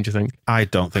Arsenal team? Do you think? I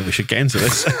don't think we should get into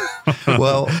this.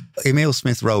 Well, Emile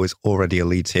Smith-Rowe is already a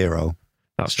Leeds hero.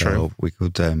 That's true. We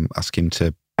could ask him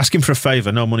for a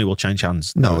favour. No money will change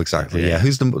hands. No, exactly. Yeah.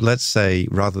 Let's say,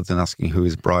 rather than asking who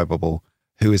is bribable,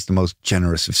 who is the most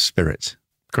generous of spirit?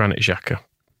 Granit Xhaka.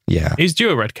 Yeah. He's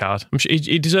due a red card. I'm sure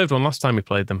he deserved one last time he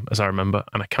played them, as I remember,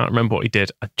 and I can't remember what he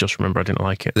did. I just remember I didn't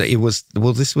like it.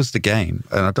 This was the game,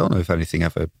 and I don't know if anything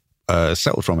ever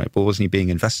settled from it, but wasn't he being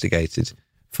investigated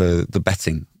for the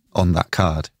betting on that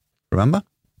card? Remember?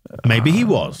 Maybe he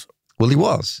was. Well, he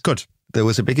was. Good. There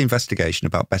was a big investigation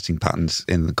about betting patterns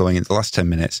going into the last 10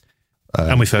 minutes.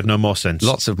 And we've heard no more since.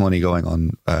 Lots of money going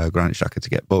on Granit Xhaka to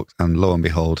get booked, and lo and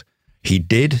behold, he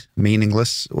did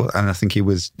meaningless, and I think he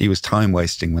was time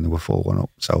wasting when they were 4-1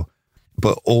 up. So,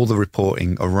 but all the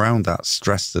reporting around that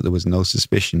stressed that there was no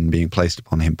suspicion being placed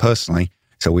upon him personally.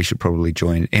 So we should probably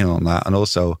join in on that. And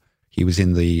also, he was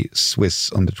in the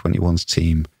Swiss under-21s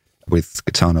team with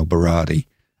Gaetano Berardi,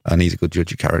 and he's a good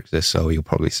judge of character. So you'll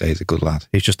probably say he's a good lad.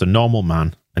 He's just a normal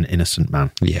man, an innocent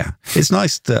man. Yeah, it's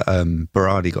nice that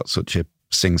Berardi got such a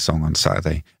sing-song on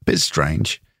Saturday. A bit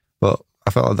strange, but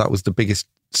I felt like that was the biggest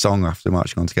song after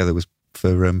marching on together was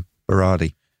for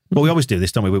Berardi. Well, we always do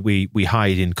this, don't we? We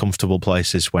hide in comfortable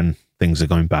places when things are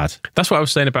going bad. That's what I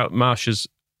was saying about Marsh's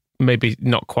maybe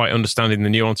not quite understanding the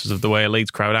nuances of the way a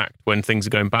Leeds crowd act when things are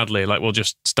going badly. Like, we'll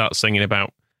just start singing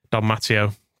about Don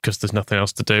Matteo because there's nothing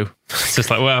else to do. It's just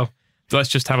like, well, let's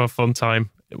just have a fun time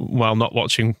while not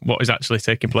watching what is actually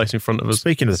taking place in front of us.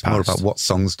 Speaking of the past, more about what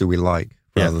songs do we like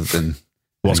rather than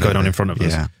what's going on in front of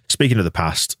us. Yeah. Speaking of the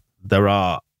past, there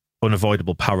are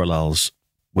unavoidable parallels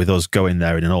with us going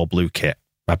there in an all-blue kit,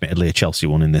 admittedly a Chelsea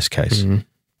one in this case,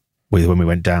 with when we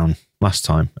went down last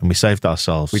time and we saved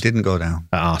ourselves. We didn't go down.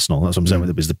 At Arsenal. That's what I'm saying.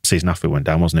 It was the season after we went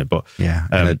down, wasn't it? But yeah,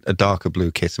 and a darker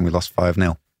blue kit and we lost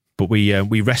 5-0. But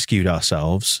we rescued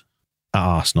ourselves at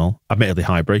Arsenal, admittedly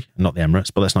Highbury, not the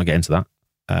Emirates, but let's not get into that.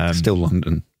 Still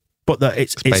London. But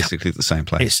it's basically the same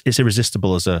place. It's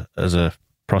irresistible as a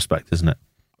prospect, isn't it?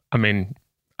 I mean,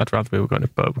 I'd rather we were going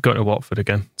to Watford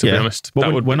again, to be honest.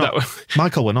 But we're not.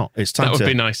 Michael, we're not. It's time that would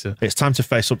be nicer. It's time to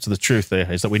face up to the truth here,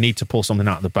 is that we need to pull something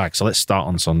out of the bag. So let's start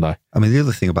on Sunday. I mean, the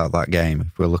other thing about that game,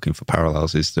 if we're looking for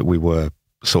parallels, is that we were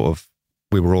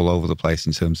all over the place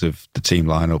in terms of the team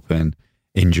lineup and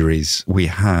injuries we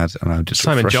had. And I'm just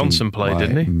Simon Johnson played,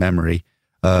 didn't he? Memory.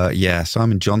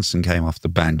 Simon Johnson came off the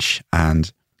bench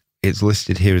and it's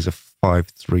listed here as a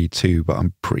 5-3-2, but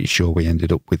I'm pretty sure we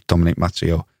ended up with Dominic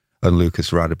Matteo and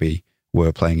Lucas Radaby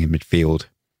were playing in midfield.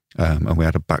 And we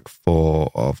had a back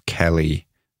four of Kelly,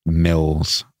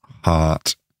 Mills,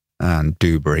 Hart, and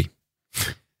Dewberry.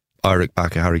 Eric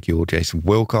Bakker, Harry Kewell, Jason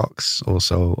Wilcox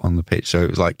also on the pitch. So it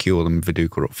was like Kewell and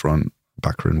Viduka up front,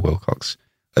 Bakker and Wilcox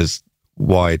as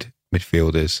wide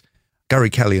midfielders.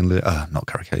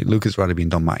 Lucas Radaby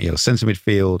and Don Matteo, centre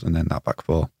midfield, and then that back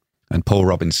four. And Paul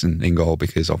Robinson in goal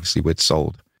because obviously we'd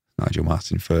sold Nigel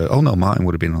Martin for... Oh no, Martin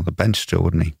would have been on the bench still,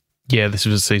 wouldn't he? Yeah, this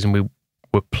was a season we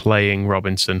were playing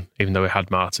Robinson, even though we had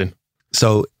Martin.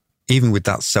 So even with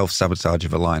that self-sabotage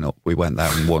of a lineup, we went there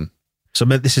and won. So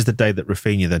this is the day that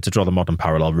Rafinha, then, to draw the modern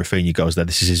parallel, Rafinha goes there.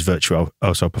 This is his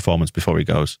virtuoso performance before he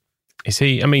goes. Is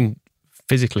he, I mean,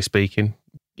 physically speaking,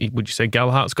 would you say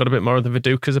Gelhart's got a bit more of the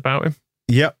Vidukas about him?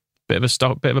 Yep. Bit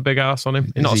of a big arse on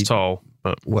him. Not as tall,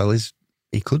 but... Well,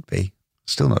 he could be.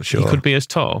 Still not sure. He could be as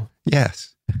tall?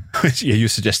 Yes. Yeah, you're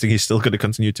suggesting he's still going to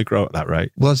continue to grow at that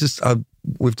rate? Well,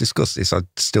 we've discussed this. I'm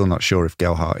still not sure if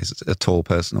Gelhart is a tall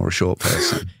person or a short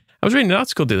person. I was reading an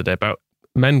article the other day about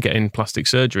men getting plastic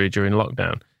surgery during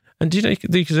lockdown. And do you know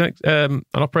there's an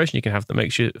operation you can have that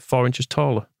makes you 4 inches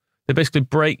taller? They basically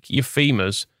break your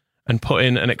femurs and put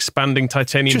in an expanding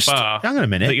titanium bar. Hang on a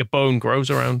minute. That your bone grows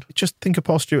around. Just think of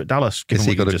Paul Stewart Dallas. Is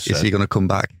he going to come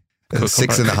back? A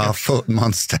 6.5 foot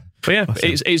monster. But yeah,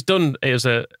 it's done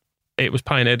it was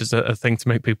pioneered as a thing to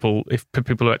make people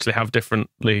who actually have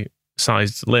differently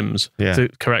sized limbs to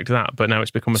correct that. But now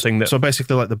it's become a thing that... So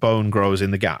basically like the bone grows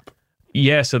in the gap.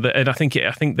 Yeah, and I think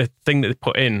the thing that they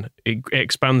put in, it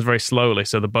expands very slowly,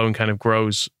 so the bone kind of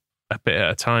grows a bit at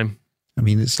a time. I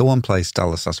mean, it's the one place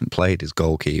Dallas hasn't played as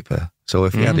goalkeeper. So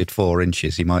if he added 4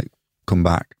 inches, he might come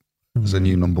back as a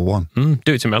new number one.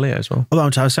 Do it to Elliot as well. Although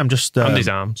I'm just... and his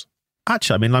arms.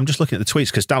 Actually, I mean, I'm just looking at the tweets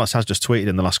because Dallas has just tweeted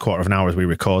in the last quarter of an hour as we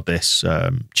record this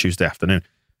Tuesday afternoon.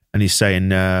 And he's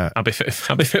saying... I'll be fit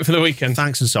for the weekend.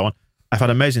 Thanks and so on. I've had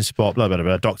amazing support, blah, blah,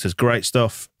 blah. Doctors, great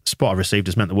stuff. Support I've received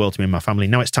has meant the world to me and my family.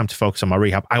 Now it's time to focus on my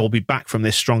rehab. I will be back from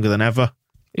this stronger than ever.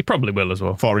 He probably will as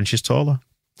well. 4 inches taller.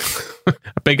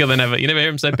 Bigger than ever. You never hear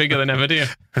him say bigger than ever, do you?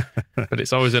 But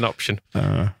it's always an option.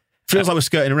 Feels like we're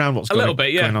skirting around what's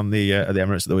going on the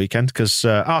Emirates at the weekend because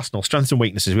Arsenal, strengths and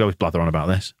weaknesses, we always blather on about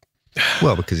this.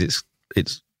 Well, because it's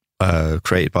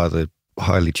created by the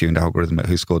highly tuned algorithm at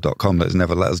whoscored.com that has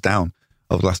never let us down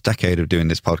over the last decade of doing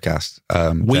this podcast.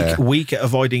 Weak at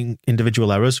avoiding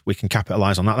individual errors. We can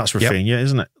capitalise on that. That's Rafinha,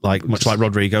 isn't it? Much like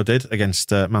Rodrigo did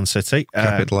against Man City.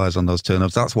 Capitalise on those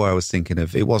turnovers. That's why I was thinking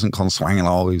of, it wasn't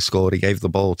Consuelo who scored. He gave the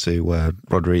ball to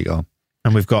Rodrigo.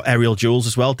 And we've got aerial duels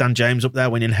as well. Dan James up there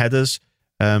winning headers,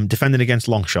 defending against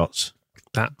long shots.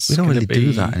 We don't really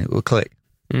do that and it will click.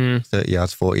 30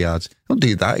 yards, 40 yards. Don't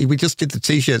do that. We just did the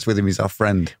T-shirts with him. He's our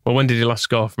friend. Well, when did he last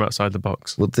score from outside the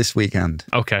box? Well, this weekend.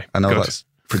 Okay, I know that's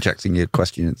projecting your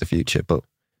question into the future, but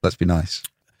let's be nice.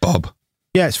 Bob.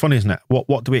 Yeah, it's funny, isn't it?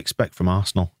 What do we expect from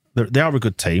Arsenal? They are a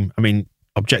good team. I mean,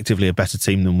 objectively a better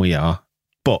team than we are,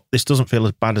 but this doesn't feel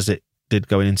as bad as it did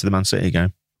going into the Man City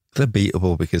game. They're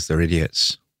beatable because they're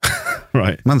idiots.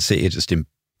 Right. Man City are just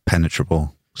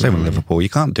impenetrable. Same with Liverpool. You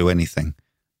can't do anything.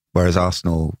 Whereas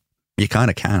Arsenal... You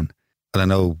kind of can. And I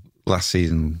know last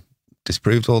season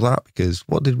disproved all that because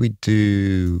what did we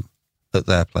do at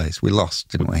their place? We lost,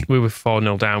 didn't we? We were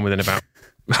 4-0 down within about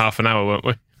half an hour, weren't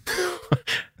we?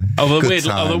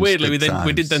 Although weirdly, we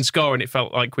did then score and it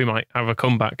felt like we might have a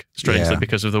comeback, strangely,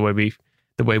 because of the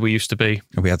the way we used to be.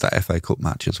 We had that FA Cup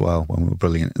match as well when we were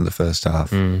brilliant in the first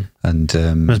half. And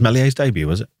it was Mellier's debut,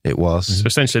 was it? It was. So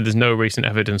essentially, there's no recent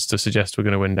evidence to suggest we're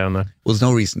going to win down there. Well, there's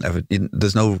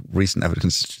no recent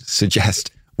evidence to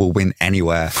suggest we'll win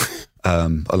anywhere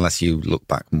unless you look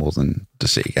back more than the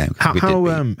City game. How do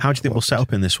you think we'll set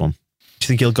up in this one? Do you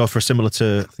think he'll go for similar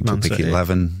to Man City?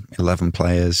 11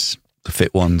 players, the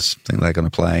fit ones. I think they're going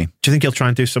to play. Do you think he'll try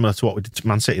and do similar to what we did to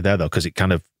Man City there, though? Because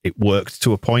it worked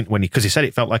to a point because he said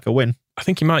it felt like a win. I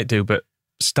think he might do, but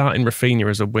starting Rafinha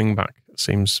as a wing back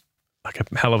seems like a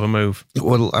hell of a move.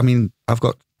 Well, I mean, I've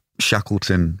got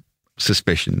Shackleton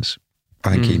suspicions.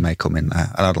 I think he may come in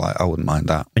there, and I wouldn't mind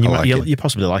that. And you're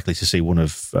possibly likely to see one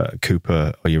of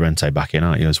Cooper or Llorente back in,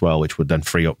 aren't you, as well, which would then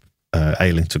free up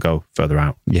Ayling to go further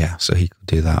out. Yeah, so he could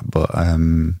do that. But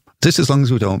just as long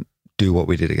as we don't do what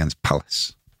we did against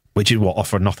Palace. Which is what,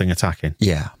 offer nothing attacking?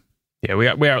 Yeah. Yeah, we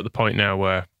are at the point now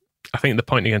where I think the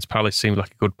point against Palace seemed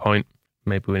like a good point.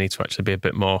 Maybe we need to actually be a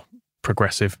bit more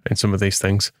progressive in some of these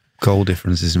things. Goal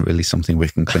difference isn't really something we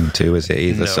can cling to, is it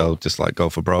either? No. So just go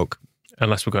for broke.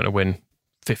 Unless we're going to win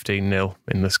 15-0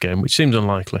 in this game, which seems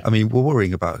unlikely. I mean, we're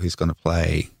worrying about who's going to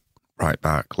play right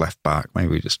back, left back. Maybe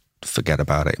we just forget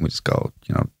about it and we just go,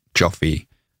 Joffy,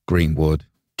 Greenwood,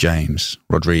 James,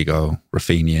 Rodrigo,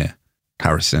 Rafinha,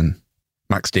 Harrison,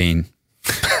 Max Dean,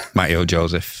 Matteo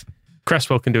Joseph.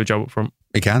 Cresswell can do a job up front.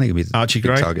 He can. He can be Archie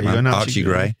Gray. target man. Archie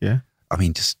Gray. Yeah. I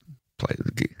mean, just play.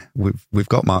 We've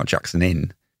got Mark Jackson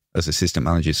in as assistant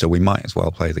manager, so we might as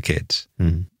well play the kids.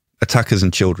 Attackers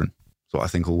and children. That's what I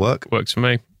think will work. Works for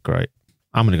me. Great.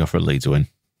 I'm going to go for a Leeds win.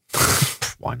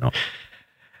 Why not?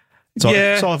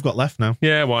 That's all I've got left now.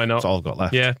 Yeah, why not? That's all I've got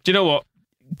left. Yeah. Do you know what?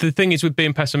 The thing is with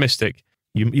being pessimistic,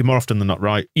 you're more often than not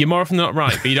right. You're more often than not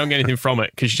right, but you don't get anything from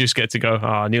it because you just get to go,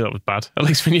 I knew that was bad. At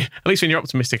least when you're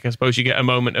optimistic, I suppose you get a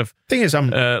moment of thing is, I'm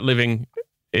living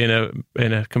in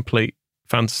a complete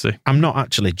fantasy. I'm not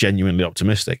actually genuinely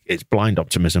optimistic. It's blind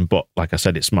optimism, but like I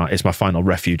said, it's my final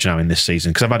refuge now in this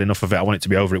season because I've had enough of it. I want it to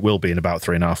be over. It will be in about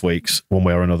 3.5 weeks, one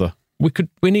way or another.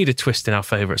 We need a twist in our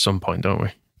favour at some point, don't we?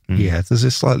 Yeah, there's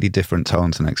a slightly different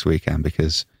tone to next weekend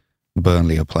because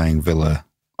Burnley are playing Villa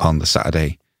on the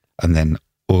Saturday, and then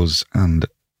us and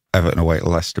Everton away at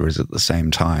Leicester is at the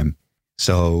same time.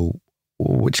 So,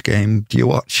 which game do you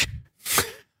watch?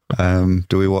 Do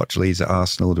we watch Leeds at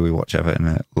Arsenal? Do we watch Everton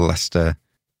at Leicester?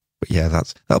 But yeah,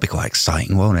 that'll be quite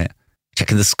exciting, won't it?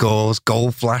 Checking the scores,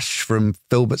 goal flash from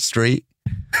Filbert Street.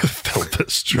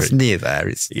 Filbert Street. It's near there.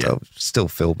 It's still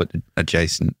Filbert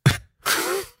adjacent.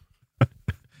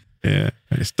 Yeah,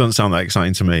 it doesn't sound that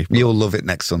exciting to me. You'll love it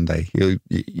next Sunday.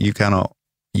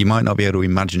 You might not be able to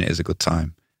imagine it as a good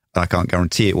time. I can't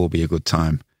guarantee it will be a good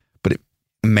time, but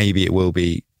maybe it will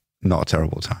be not a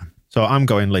terrible time. So I'm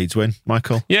going Leeds win,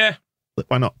 Michael. Yeah.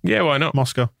 Why not? Yeah, why not?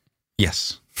 Moscow.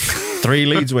 Yes. 3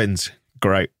 Leeds wins.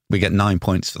 Great. We get 9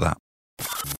 points for that.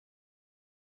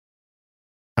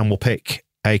 And we'll pick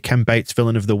a Ken Bates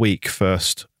villain of the week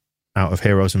first out of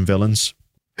heroes and villains.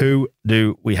 Who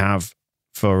do we have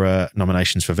for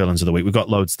nominations for villains of the week? We've got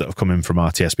loads that have come in from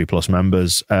our TSB Plus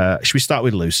members. Should we start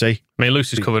with Lucy? I mean,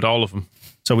 Lucy's covered all of them.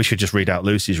 So we should just read out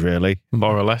Lucy's, really.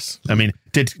 More or less. I mean,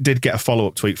 did get a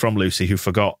follow-up tweet from Lucy, who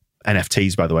forgot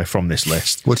NFTs, by the way, from this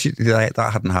list. Well, that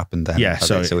hadn't happened then. Yeah,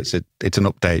 so it's an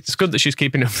update. It's good that she's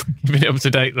keeping it up to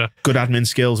date, though. Good admin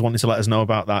skills, wanting to let us know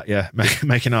about that, yeah.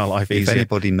 Making our life easier. If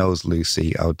anybody knows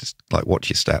Lucy, I would just watch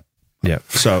your step. Yeah,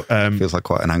 so... feels like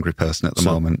quite an angry person at the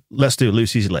moment. Let's do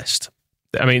Lucy's list.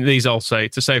 I mean, these all say,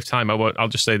 to save time, I'll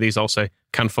just say these all say,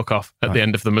 can fuck off at the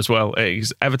end of them as well.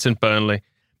 It's Everton, Burnley,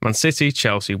 Man City,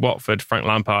 Chelsea, Watford, Frank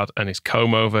Lampard and his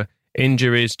comb over,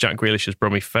 injuries, Jack Grealish's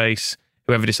brummy face,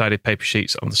 whoever decided paper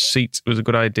sheets on the seat was a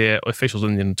good idea, officials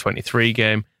in the under-23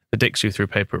 game, the dicks who threw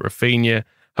paper at Rafinha,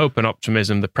 hope and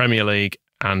optimism, the Premier League,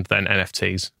 and then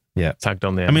NFTs. Yeah. Tagged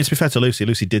on the end. I mean, to be fair to Lucy,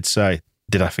 Lucy did say,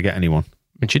 did I forget anyone?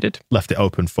 And she did. Left it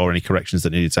open for any corrections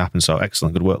that needed to happen, so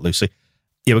excellent, good work, Lucy.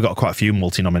 Yeah, we got quite a few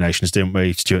multi-nominations, didn't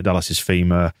we? Stuart Dallas's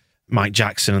Femur, Mike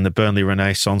Jackson and the Burnley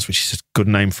Renaissance, which is a good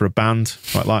name for a band.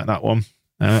 Quite like that one.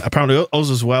 Apparently us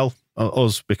as well.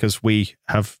 Us, because we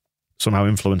have somehow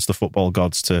influenced the football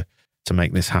gods to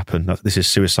make this happen. This is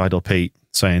Suicidal Pete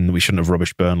saying that we shouldn't have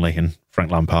rubbished Burnley and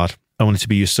Frank Lampard. Only to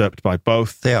be usurped by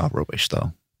both. They are rubbish,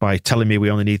 though. By telling me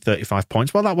we only need 35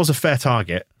 points. Well, that was a fair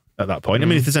target at that point. I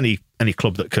mean, if there's any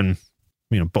club that can...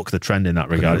 buck the trend in that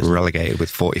regard. Relegated with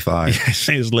 45. Yes,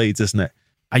 it's Leeds, isn't it?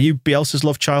 Are you Bielsa's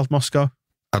love child, Moscow?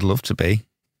 I'd love to be.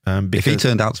 If he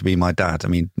turned out to be my dad, I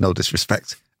mean, no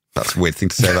disrespect. That's a weird thing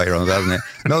to say about your own dad, isn't it?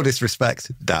 No disrespect,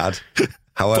 Dad.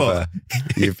 However,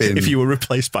 you've been... If you were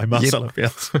replaced by Marcelo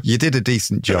Bielsa. You did a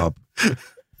decent job.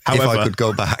 However, if I could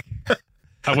go back.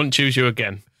 I wouldn't choose you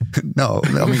again. No,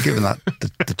 I mean, given that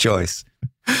the choice,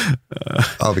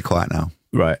 I'll be quiet now.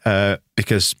 Right,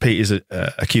 because Pete is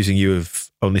accusing you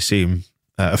of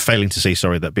failing to see,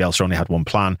 that Bielsa only had one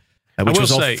plan, which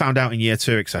was all found out in year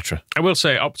 2, etc. I will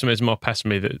say optimism or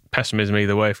pessimism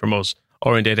either way from us,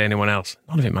 or indeed anyone else.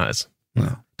 None of it matters.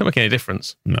 No. Don't make any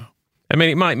difference. No. I mean,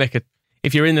 it might make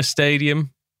if you're in the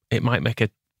stadium, it might make a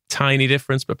tiny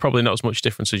difference, but probably not as much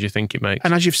difference as you think it makes.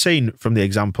 And as you've seen from the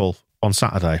example on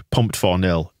Saturday, pumped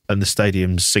 4-0, and the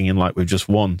stadium's singing like we've just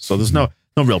won. So there's no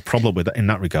real problem with it in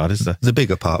that regard, is there? The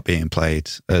bigger part being played,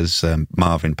 as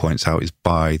Marvin points out, is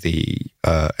by the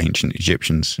ancient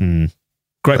Egyptians.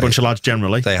 Great bunch of lads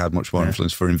generally. They had much more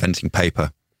influence for inventing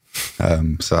paper.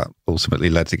 So that ultimately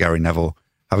led to Gary Neville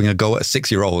having a go at a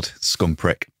 6-year-old scum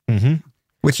prick,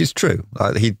 which is true.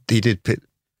 He did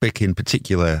pick in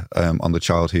particular on the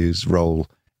child whose role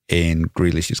in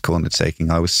Grealish's corner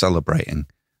taking I was celebrating.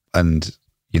 And,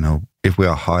 if we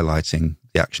are highlighting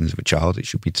the actions of a child, it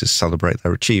should be to celebrate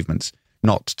their achievements,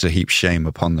 not to heap shame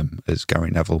upon them, as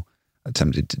Gary Neville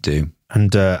attempted to do.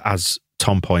 And as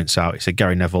Tom points out, he said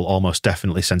Gary Neville almost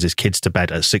definitely sends his kids to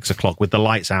bed at 6 o'clock with the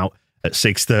lights out at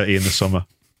 6:30 in the summer.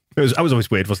 That was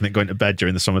always weird, wasn't it, going to bed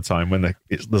during the summertime when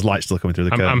there's light still coming through the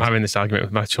curtains? I'm having this argument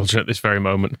with my children at this very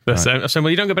moment. They're saying, well,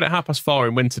 you don't go to bed at 4:30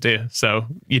 in winter, dear, so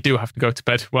you do have to go to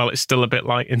bed while it's still a bit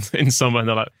light in summer. And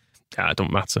they're like, it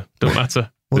don't matter.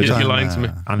 You're lying to me.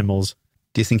 Animals.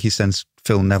 Do you think he sends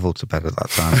Phil Neville to bed at that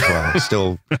time as well?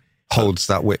 Still holds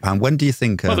that whip hand. When do you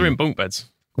think... Well, they're in bunk beds.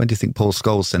 When do you think Paul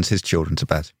Scholes sends his children to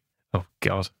bed? Oh,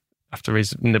 God. After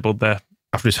he's nibbled there.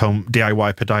 After his home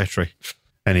DIY podiatry.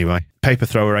 Anyway, Paper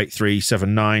Thrower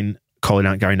 8379 calling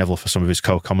out Gary Neville for some of his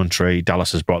co-commentary.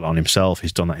 Dallas has brought that on himself.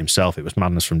 He's done that himself. It was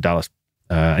madness from Dallas.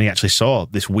 And he actually saw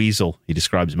this weasel, he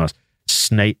describes him as,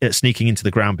 sneaking into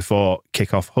the ground before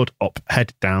kickoff, hood up,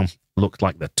 head down, looked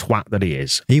like the twat that he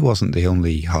is. He wasn't the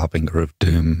only harbinger of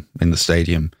doom in the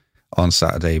stadium on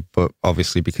Saturday, but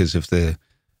obviously because of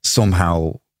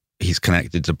somehow he's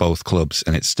connected to both clubs,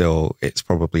 and it's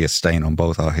probably a stain on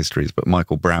both our histories. But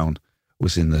Michael Brown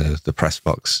was in the press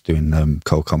box doing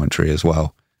co-commentary as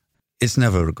well. It's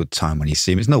never a good time when you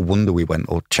see him. It's no wonder we went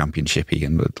all championshipy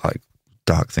and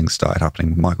dark things started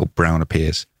happening. Michael Brown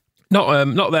appears.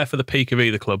 Not there for the peak of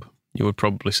either club, you would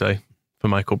probably say, for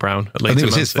Michael Brown. At least I think it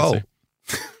was his fault.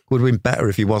 Would have been better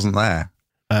if he wasn't there.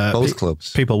 Both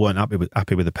clubs. People weren't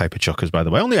happy with the Paper Chuckers, by the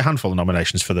way. Only a handful of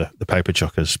nominations for the Paper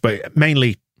Chuckers, but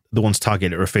mainly the ones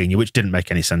targeted at Rafinha, which didn't make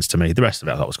any sense to me. The rest of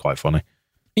it I thought was quite funny.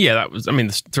 Yeah, that was,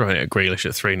 throwing it at Grealish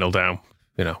at 3-0 down,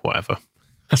 whatever,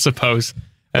 I suppose.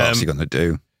 What's he going to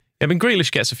do?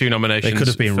 Grealish gets a few nominations. They could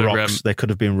have been rocks. They could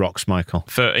have been rocks, Michael.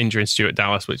 For injuring Stuart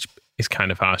Dallas, which is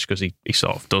kind of harsh because he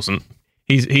sort of doesn't.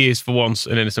 He is, for once,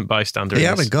 an innocent bystander. He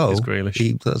had a go.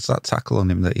 Grealish. That tackle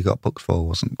on him that he got booked for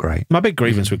wasn't great. My big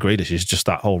grievance with Grealish is just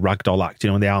that whole ragdoll act,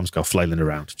 when the arms go flailing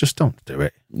around. Just don't do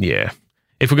it. Yeah.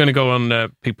 If we're going to go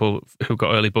on people who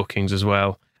got early bookings as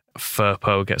well,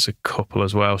 Firpo gets a couple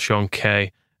as well. Sean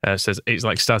Kay says it's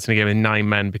like starting a game with 9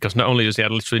 men because not only does he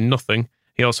have literally nothing,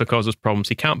 he also causes problems.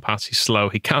 He can't pass, he's slow,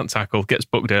 he can't tackle, gets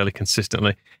booked early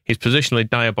consistently. He's positionally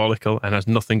diabolical and has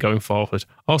nothing going forward.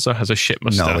 Also has a shit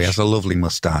moustache. No, he has a lovely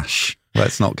moustache.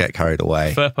 Let's not get carried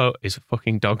away. Firpo is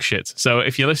fucking dog shit. So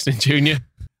if you're listening, Junior,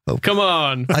 come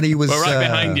on. And he was, we're right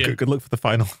behind you. Good luck for the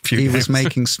final few He games. was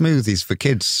making smoothies for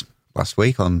kids last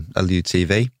week on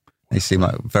LUTV. He seemed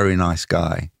like a very nice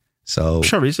guy. So I'm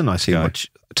sure he's a nice guy.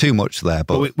 Too much there,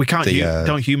 but we can't.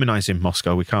 Don't humanise him,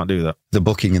 Moscow. We can't do that. The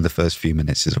booking in the first few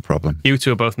minutes is a problem. You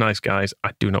two are both nice guys.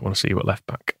 I do not want to see you at left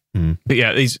back. But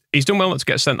yeah, he's done well not to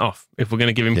get sent off. If we're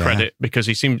going to give him credit, because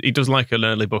he does like an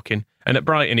early booking. And at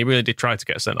Brighton, he really did try to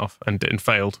get sent off and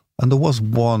failed. And there was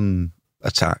one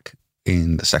attack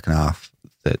in the second half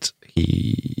that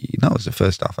it was the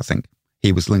first half. I think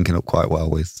he was linking up quite well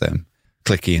with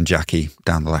Clicky and Jackie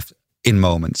down the left in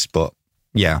moments. But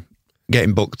yeah,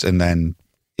 getting booked and then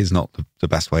is not the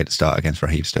best way to start against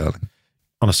Raheem Sterling.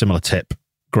 On a similar tip,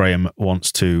 Graham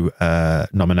wants to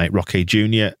nominate Rocky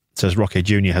Jr. Says Rocky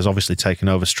Jr. has obviously taken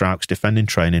over Strauch's defending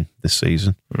training this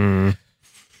season.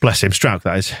 Bless him, Strauch,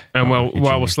 that is. And while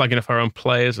we're slagging off our own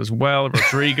players as well,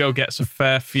 Rodrigo gets a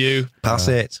fair few. Pass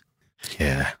it.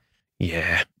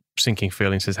 Yeah. Sinking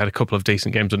feelings. Says had a couple of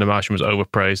decent games under Martian, was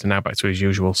overpraised, and now back to his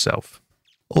usual self.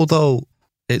 Although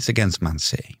it's against Man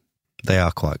City. They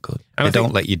are quite good. And they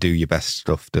don't let you do your best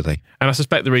stuff, do they? And I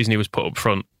suspect the reason he was put up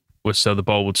front was so the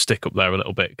ball would stick up there a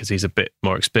little bit because he's a bit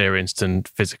more experienced and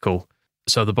physical.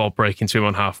 So the ball breaking to him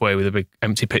on halfway with a big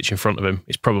empty pitch in front of him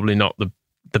is probably not the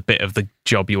bit of the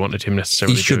job you wanted him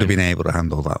necessarily He should doing. have been able to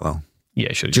handle that, though.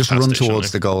 Yeah, should just run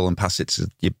towards the goal and pass it to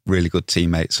your really good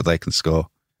teammate so they can score.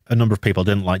 A number of people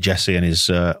didn't like Jesse and his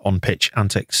on-pitch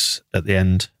antics at the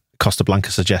end. Costa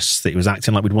Blanca suggests that he was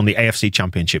acting like we'd won the AFC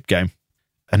Championship game.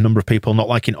 A number of people not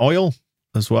liking oil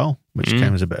as well, which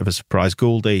came as a bit of a surprise.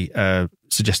 Gouldy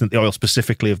suggesting that the oil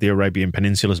specifically of the Arabian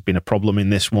Peninsula has been a problem in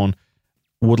this one.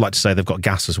 Would like to say they've got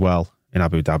gas as well in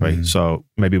Abu Dhabi. So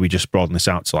maybe we just broaden this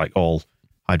out to like all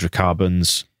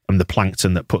hydrocarbons and the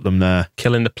plankton that put them there.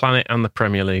 Killing the planet and the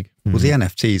Premier League. Well, the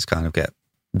NFTs kind of get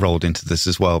rolled into this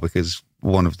as well, because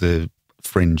one of the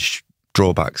fringe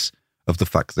drawbacks of the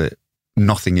fact that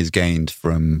nothing is gained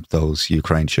from those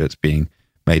Ukraine shirts being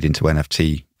made into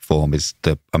NFT form is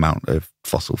the amount of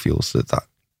fossil fuels that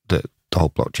the whole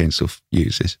blockchain stuff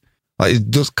uses. Like, it's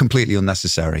just completely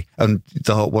unnecessary. And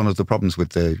one of the problems with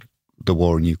the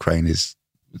war in Ukraine is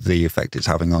the effect it's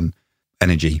having on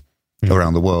energy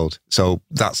around the world. So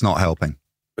that's not helping.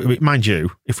 Mind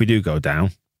you, if we do go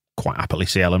down, quite happily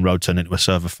see Ellen Road turn into a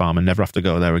server farm and never have to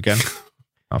go there again.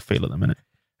 I feel at the minute.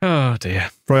 Oh,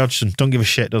 dear. Roy Hodgson, don't give a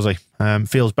shit, does he?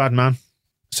 Feels bad, man.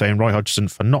 Saying Roy Hodgson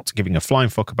for not giving a flying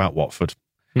fuck about Watford.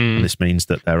 And this means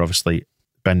that they're obviously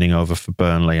bending over for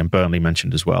Burnley, and Burnley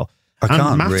mentioned as well.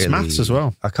 Maths as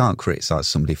well. I can't criticise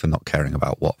somebody for not caring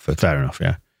about Watford. Fair enough,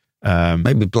 yeah.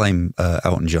 Maybe blame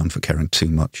Elton John for caring too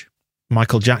much.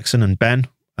 Michael Jackson and Ben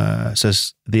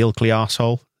says, the Ilkley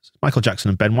arsehole. Michael Jackson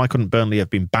and Ben, why couldn't Burnley have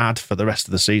been bad for the rest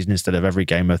of the season instead of every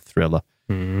game a thriller?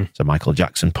 It's a Michael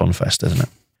Jackson pun fest, isn't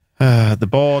it? The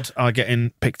board are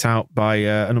getting picked out by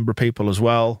a number of people as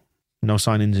well. No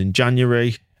signings in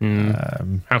January.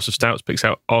 House of Stouts picks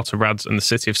out Auto Rads and the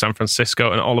city of San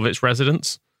Francisco and all of its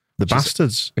residents.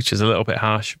 Which is a little bit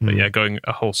harsh. But yeah, going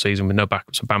a whole season with no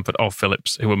backups for Bamford or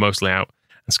Phillips, who were mostly out,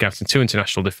 and scouting 2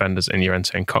 international defenders in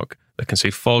Llorente and Koch that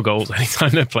concede 4 goals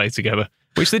anytime they play together,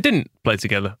 which they didn't play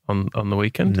together on the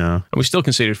weekend. No. And we still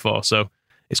conceded 4, so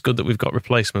it's good that we've got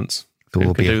replacements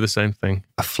who can do the same thing.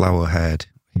 A flower-haired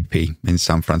hippie in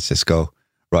San Francisco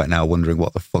right now wondering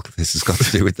what the fuck this has got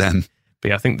to do with them. But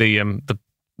yeah, I think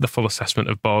the full assessment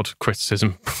of board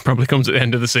criticism probably comes at the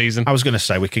end of the season. I was going to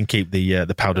say we can keep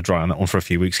the powder dry on that one for a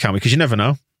few weeks, can't we? Because you never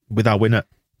know. With our win at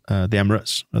the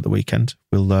Emirates at the weekend,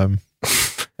 we'll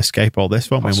escape all this,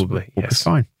 won't Possibly, we? We'll be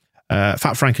fine.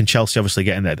 Fat Frank and Chelsea obviously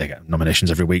getting there. They get nominations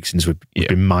every week since we've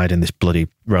been mired in this bloody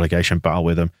relegation battle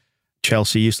with them.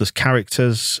 Chelsea, useless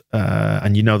characters,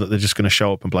 and you know that they're just going to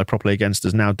show up and play properly against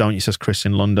us now, don't you, says Chris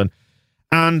in London.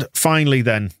 And finally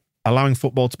then, allowing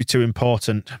football to be too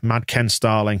important, Mad Ken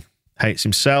Starling hates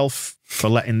himself for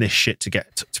letting this shit to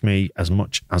get to me as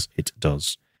much as it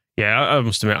does. Yeah, I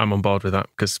must admit I'm on board with that,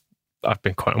 because I've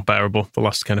been quite unbearable the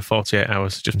last kind of 48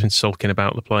 hours, just been sulking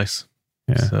about the place.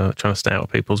 Yeah. So trying to stay out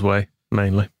of people's way,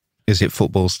 mainly. Is it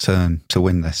football's turn to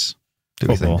win this?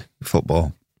 We think?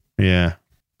 Football. Yeah.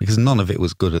 Because none of it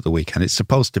was good at the weekend. It's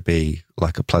supposed to be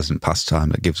like a pleasant pastime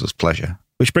that gives us pleasure.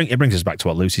 Which brings us back to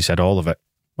what Lucy said, all of it.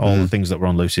 All the things that were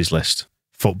on Lucy's list.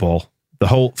 Football. The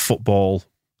whole football.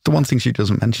 The one thing she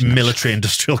doesn't mention.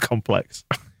 Military-industrial complex.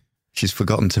 She's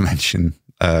forgotten to mention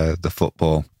the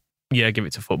football. Yeah, give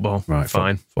it to football. Right,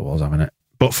 fine. Football's having it.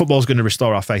 But football's going to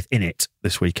restore our faith in it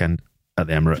this weekend at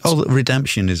the Emirates. Oh,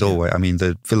 redemption is always... I mean,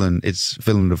 it's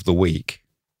villain of the week.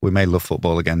 We may love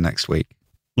football again next week.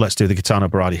 Let's do the Gaetano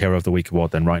Berardi Hero of the Week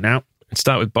award then right now. And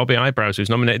start with Bobby Eyebrows, who's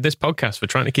nominated this podcast for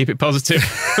trying to keep it positive.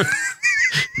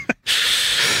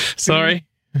 Sorry,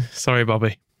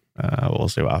 Bobby. We'll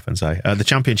see what happens, eh? The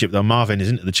Championship, though, Marvin is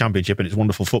into the Championship and it's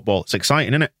wonderful football. It's exciting,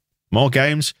 isn't it? More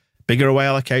games, bigger away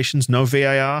allocations, no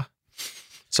VAR.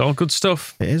 It's all good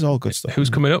stuff. It is all good stuff. Who's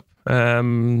coming up?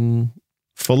 Fulham?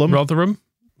 Rotherham?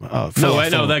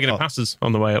 Fulham. No, they're going to pass us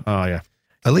on the way up. Oh, yeah.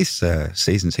 At least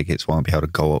season tickets won't be able to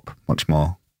go up much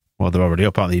more. Well, they're already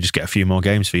up, aren't they? You just get a few more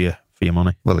games for your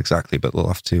money. Well, exactly, but they'll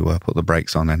have to put the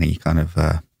brakes on any kind of...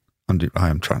 I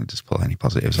am trying to just pull any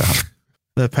positives out.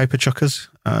 The Paper Chuckers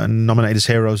nominated as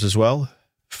heroes as well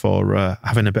for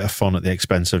having a bit of fun at the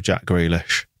expense of Jack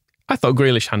Grealish. I thought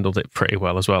Grealish handled it pretty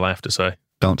well as well, I have to say.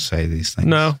 Don't say these things.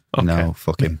 No? Okay. No,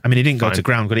 fuck him. I mean, he didn't go to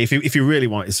ground, but if you really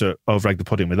wanted to over-egg the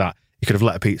pudding with that, you could have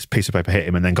let a piece of paper hit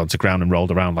him and then gone to ground and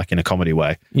rolled around like in a comedy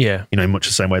way. Yeah. You know, in much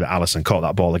the same way that Alisson caught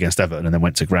that ball against Everton and then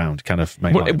went to ground. Kind of.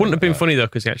 It wouldn't have been funny, though,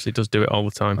 because he actually does do it all the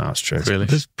time. No, that's true. Grealish.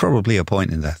 There's probably a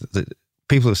point in there. That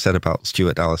people have said about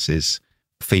Stuart Dallas's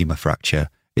femur fracture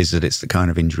is that it's the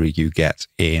kind of injury you get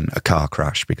in a car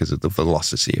crash because of the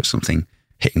velocity of something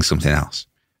hitting something else.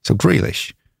 So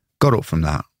Grealish got up from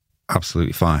that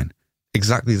absolutely fine.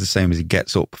 Exactly the same as he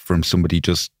gets up from somebody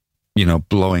just,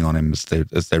 blowing on him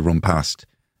as they run past.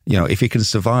 If he can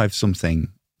survive something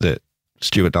that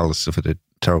Stuart Dallas suffered a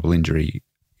terrible injury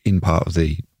in part of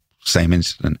the same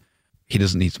incident, he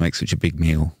doesn't need to make such a big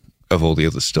meal of all the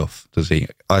other stuff, does he?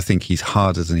 I think he's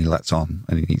harder than he lets on,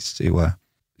 and he needs to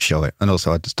show it. And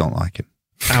also, I just don't like him.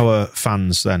 Our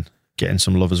fans then getting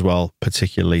some love as well,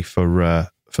 particularly for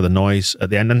the noise at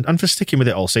the end and for sticking with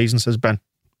it all season, says Ben.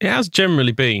 It has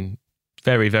generally been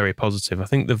very, very positive. I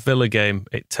think the Villa game,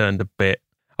 it turned a bit.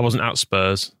 I wasn't at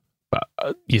Spurs, but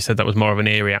you said that was more of an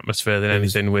eerie atmosphere than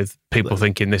anything, with people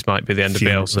thinking this might be the end of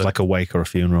Bielsa. It was like a wake or a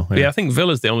funeral. Yeah, I think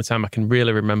Villa's the only time I can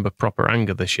really remember proper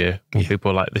anger this year, when people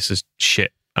are like, this is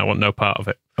shit, I want no part of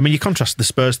it. I mean, you contrast the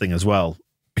Spurs thing as well,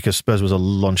 because Spurs was a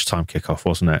lunchtime kickoff,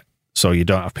 wasn't it? So you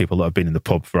don't have people that have been in the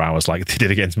pub for hours like they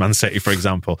did against Man City, for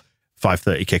example.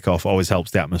 5:30 kickoff always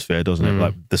helps the atmosphere, doesn't it?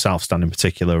 Like the South Stand in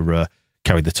particular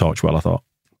carried the torch well, I thought.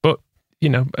 But,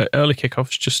 early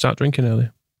kickoffs, just start drinking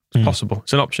earlier. It's possible.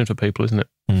 It's an option for people, isn't it?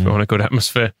 If you want a good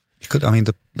atmosphere. You could. I mean,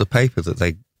 the paper that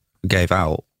they gave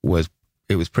out was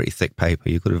pretty thick paper.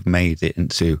 You could have made it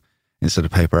into, instead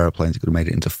of paper airplanes, you could have made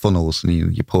it into funnels, and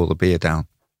you pour the beer down.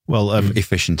 Well,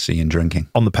 efficiency in drinking.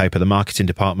 On the paper, the marketing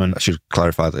department... I should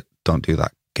clarify that. Don't do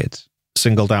that, kids.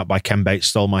 Singled out by Ken Bates,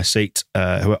 stole my seat,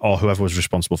 or whoever was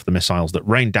responsible for the missiles that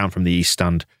rained down from the East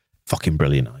Stand. Fucking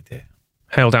brilliant idea.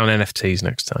 Hail down NFTs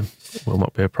next time. It will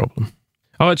not be a problem.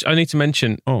 Oh, I need to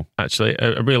mention, actually,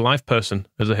 a real life person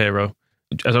as a hero.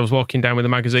 As I was walking down with the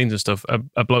magazines and stuff,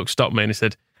 a bloke stopped me and he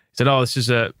said, oh, this is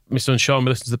my son Sean, we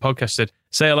listened to the podcast, said,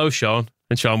 say hello, Sean.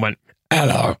 And Sean went,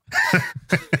 hello.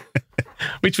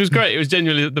 Which was great. It was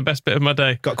genuinely the best bit of my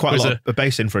day. Got quite a lot of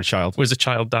bass in for a child. Was a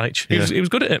child Deitch. Yeah. He was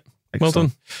good at it. Excellent. Well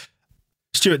done.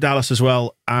 Stuart Dallas as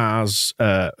well, as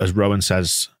Rowan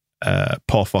says,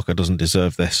 poor fucker doesn't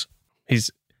deserve this.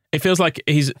 It feels like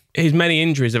his many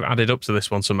injuries have added up to this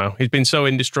one somehow. He's been so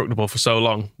indestructible for so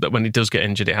long that when he does get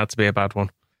injured, it had to be a bad one.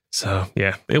 So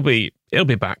yeah, he'll be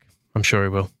back. I'm sure he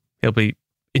will. He'll be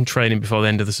in training before the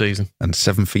end of the season. And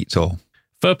 7 feet tall.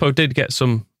 Firpo did get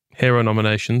some hero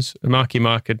nominations. Marky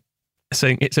Mark had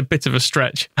saying it's a bit of a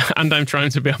stretch, and I'm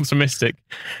trying to be optimistic,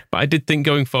 but I did think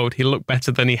going forward he'll look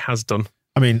better than he has done.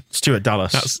 I mean, Stuart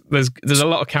Dallas. There's a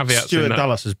lot of caveats. Stuart in that.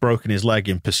 Dallas has broken his leg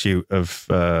in pursuit of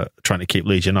trying to keep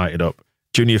Leeds United up.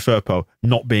 Junior Firpo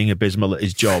not being abysmal at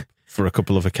his job for a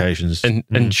couple of occasions.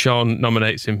 And Sean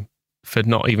nominates him for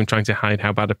not even trying to hide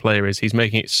how bad a player is. He's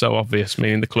making it so obvious,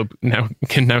 meaning the club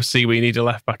can now see we need a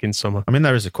left back in summer. I mean,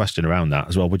 there is a question around that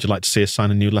as well. Would you like to see us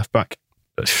sign a new left back?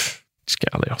 Just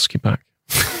get Alioski back.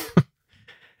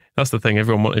 That's the thing.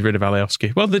 Everyone wanted rid of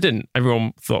Alioski. Well, they didn't.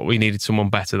 Everyone thought we needed someone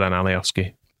better than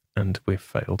Alioski, and we've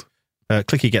failed.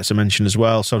 Clicky gets a mention as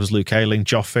well. So does Luke Ayling.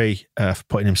 Joffrey for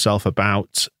putting himself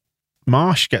about.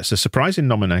 Marsh gets a surprising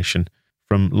nomination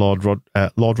from Lord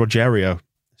Rogerio. It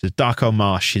says Darko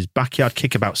Marsh, his backyard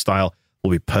kickabout style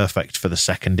will be perfect for the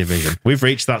second division. We've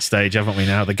reached that stage, haven't we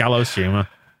now? The gallows humour.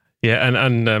 Yeah,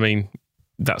 and I mean,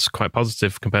 that's quite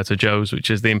positive compared to Joe's,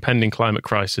 which is the impending climate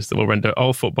crisis that will render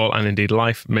all football and indeed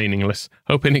life meaningless.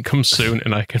 Hoping it comes soon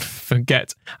and I can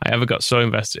forget I ever got so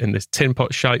invested in this tin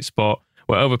pot shite sport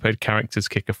where overpaid characters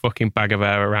kick a fucking bag of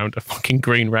air around a fucking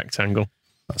green rectangle.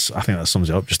 I think that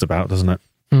sums it up just about, doesn't it?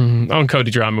 On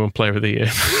Cody Drama won Player of the Year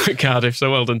at Cardiff,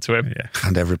 so well done to him. Yeah.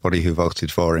 And everybody who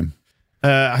voted for him.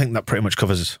 I think that pretty much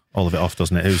covers all of it off,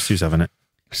 doesn't it? Who's having it?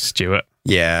 Stuart.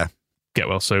 Yeah. Get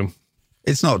well soon.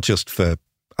 It's not just for...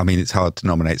 I mean, it's hard to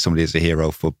nominate somebody as a hero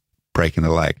for breaking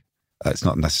a leg. It's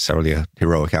not necessarily a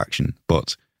heroic action,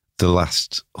 but the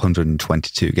last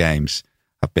 122 games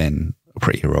have been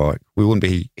pretty heroic. We wouldn't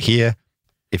be here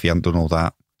if he hadn't done all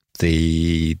that.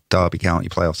 The Derby County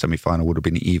playoff semi-final would have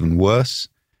been even worse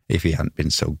if he hadn't been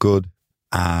so good.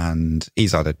 And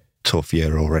he's had a tough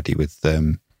year already with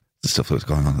the stuff that was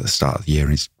going on at the start of the year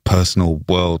in his personal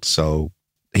world. So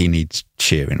he needs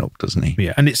cheering up, doesn't he?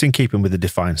 Yeah, and it's in keeping with the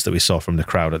defiance that we saw from the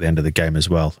crowd at the end of the game as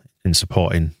well, in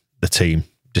supporting the team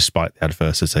despite the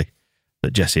adversity,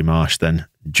 that Jesse Marsh then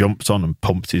jumped on and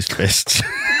pumped his fists.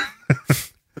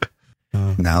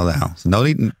 Now.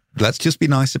 No, let's just be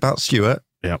nice about Stuart.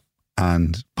 Yep.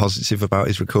 And positive about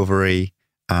his recovery,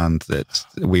 and that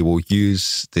we will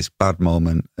use this bad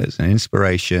moment as an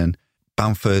inspiration.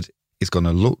 Bamford is going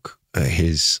to look at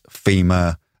his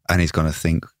femur and he's going to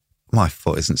think, my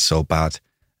foot isn't so bad.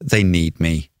 They need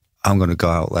me. I'm going to go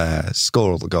out there,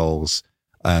 score all the goals,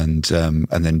 and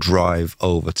then drive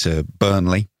over to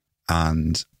Burnley,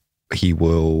 and he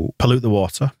will pollute the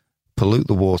water,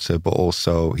 but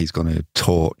also he's going to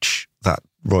torch that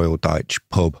Royal Deitch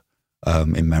pub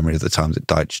in memory of the times that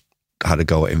Deitch had a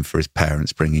go at him for his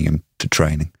parents bringing him to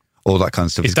training. All that kind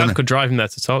of stuff. His dad could drive him there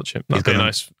to torch him. That'd be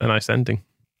a nice ending.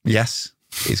 Yes,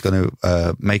 he's going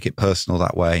to make it personal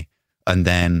that way, and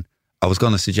then I was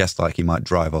going to suggest like he might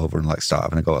drive over and like start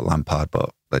having a go at Lampard,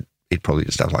 but he'd probably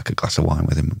just have like a glass of wine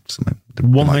with him or something.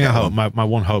 One thing I hope, my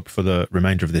one hope for the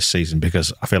remainder of this season,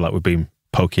 because I feel like we've been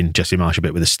poking Jesse Marsh a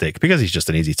bit with a stick because he's just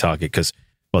an easy target because,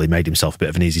 well, he made himself a bit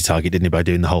of an easy target, didn't he, by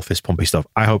doing the whole fist pumpy stuff.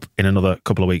 I hope in another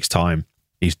couple of weeks' time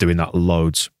he's doing that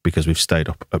loads because we've stayed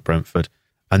up at Brentford,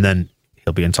 and then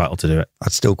he'll be entitled to do it.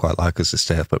 I'd still quite like us to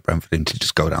stay up at Brentford and to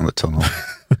just go down the tunnel.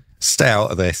 Stay out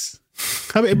of this.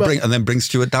 And then bring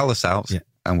Stuart Dallas out,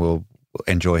 and we'll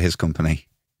enjoy his company.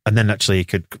 And then actually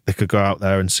they could go out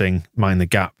there and sing Mind the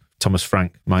Gap, Thomas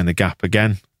Frank, Mind the Gap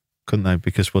again, couldn't they?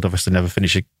 Because we'll obviously never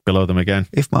finish below them again.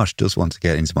 If Marsh does want to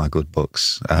get into my good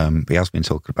books, he has been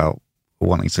talking about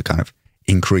wanting to kind of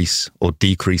increase or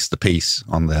decrease the pace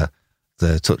on the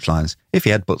touchlines. If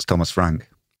he headbutts Thomas Frank,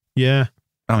 yeah,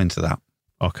 I'm into that.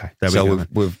 Okay, there we go. So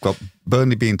we've got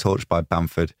Burnley being torched by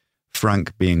Bamford,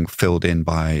 Frank being filled in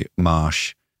by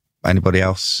Marsh. Anybody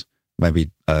else? Maybe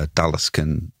Dallas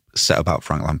can set about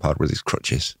Frank Lampard with his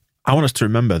crutches. I want us to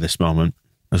remember this moment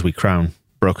as we crown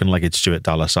broken-legged Stuart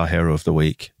Dallas our hero of the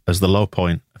week as the low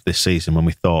point of this season when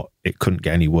we thought it couldn't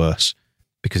get any worse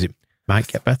because it might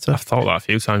get better. I've thought that a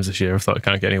few times this year. I thought it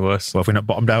can't get any worse. Well, have we not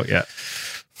bottomed out yet?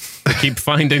 We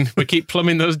keep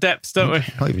plumbing those depths, don't we?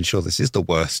 I'm not even sure this is the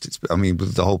worst.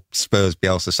 The whole Spurs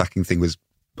Bielsa sacking thing was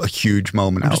a huge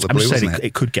moment out of the blue, wasn't it?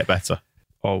 It could get better.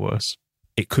 Or worse.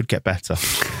 It could get better.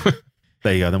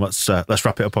 There you go. Then let's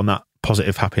wrap it up on that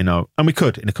positive, happy note. And we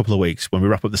could, in a couple of weeks, when we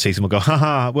wrap up the season, we'll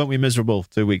go, weren't we miserable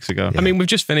 2 weeks ago? Yeah. I mean, we've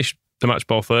just finished the match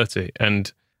ball 30,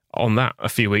 and on that, a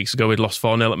few weeks ago, we'd lost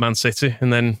 4-0 at Man City,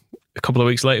 and then a couple of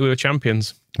weeks later, we were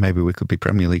champions. Maybe we could be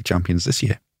Premier League champions this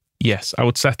year. Yes, I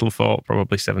would settle for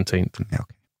probably 17th. Yeah,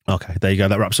 okay, there you go.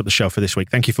 That wraps up the show for this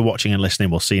week. Thank you for watching and listening.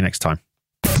 We'll see you next time.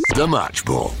 The Match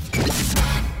Ball.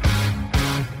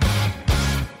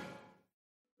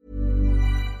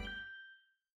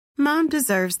 Mom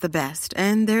deserves the best,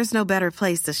 and there's no better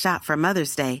place to shop for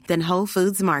Mother's Day than Whole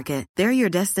Foods Market. They're your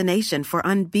destination for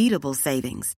unbeatable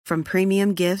savings, from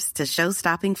premium gifts to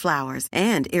show-stopping flowers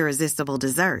and irresistible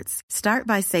desserts. Start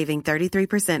by saving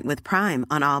 33% with Prime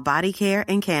on all body care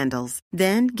and candles.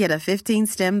 Then get a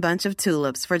 15-stem bunch of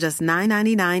tulips for just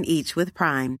 $9.99 each with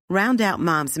Prime. Round out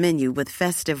Mom's menu with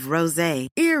festive rosé,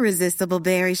 irresistible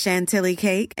berry chantilly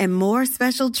cake, and more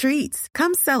special treats.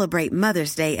 Come celebrate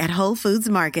Mother's Day at Whole Foods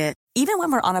Market. Even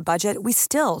when we're on a budget, we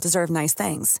still deserve nice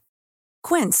things.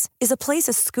 Quince is a place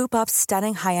to scoop up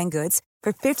stunning high-end goods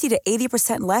for 50 to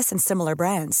 80% less than similar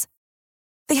brands.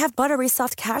 They have buttery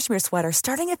soft cashmere sweaters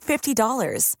starting at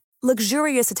 $50,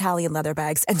 luxurious Italian leather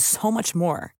bags, and so much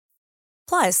more.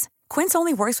 Plus, Quince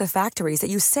only works with factories that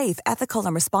use safe, ethical,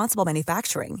 and responsible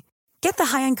manufacturing. Get the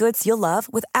high-end goods you'll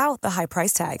love without the high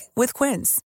price tag with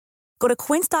Quince. Go to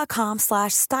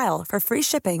quince.com/style for free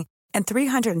shipping and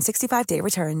 365-day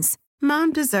returns.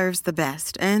 Mom deserves the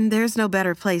best, and there's no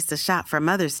better place to shop for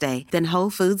Mother's Day than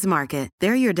Whole Foods Market.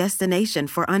 They're your destination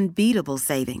for unbeatable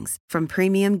savings, from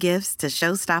premium gifts to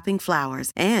show-stopping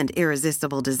flowers and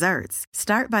irresistible desserts.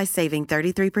 Start by saving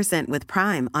 33% with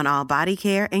Prime on all body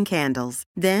care and candles.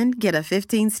 Then get a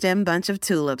 15-stem bunch of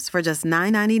tulips for just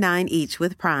 $9.99 each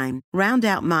with Prime. Round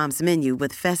out Mom's menu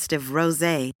with festive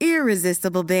rosé,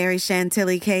 irresistible berry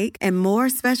chantilly cake, and more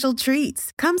special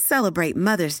treats. Come celebrate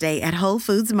Mother's Day at Whole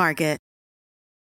Foods Market.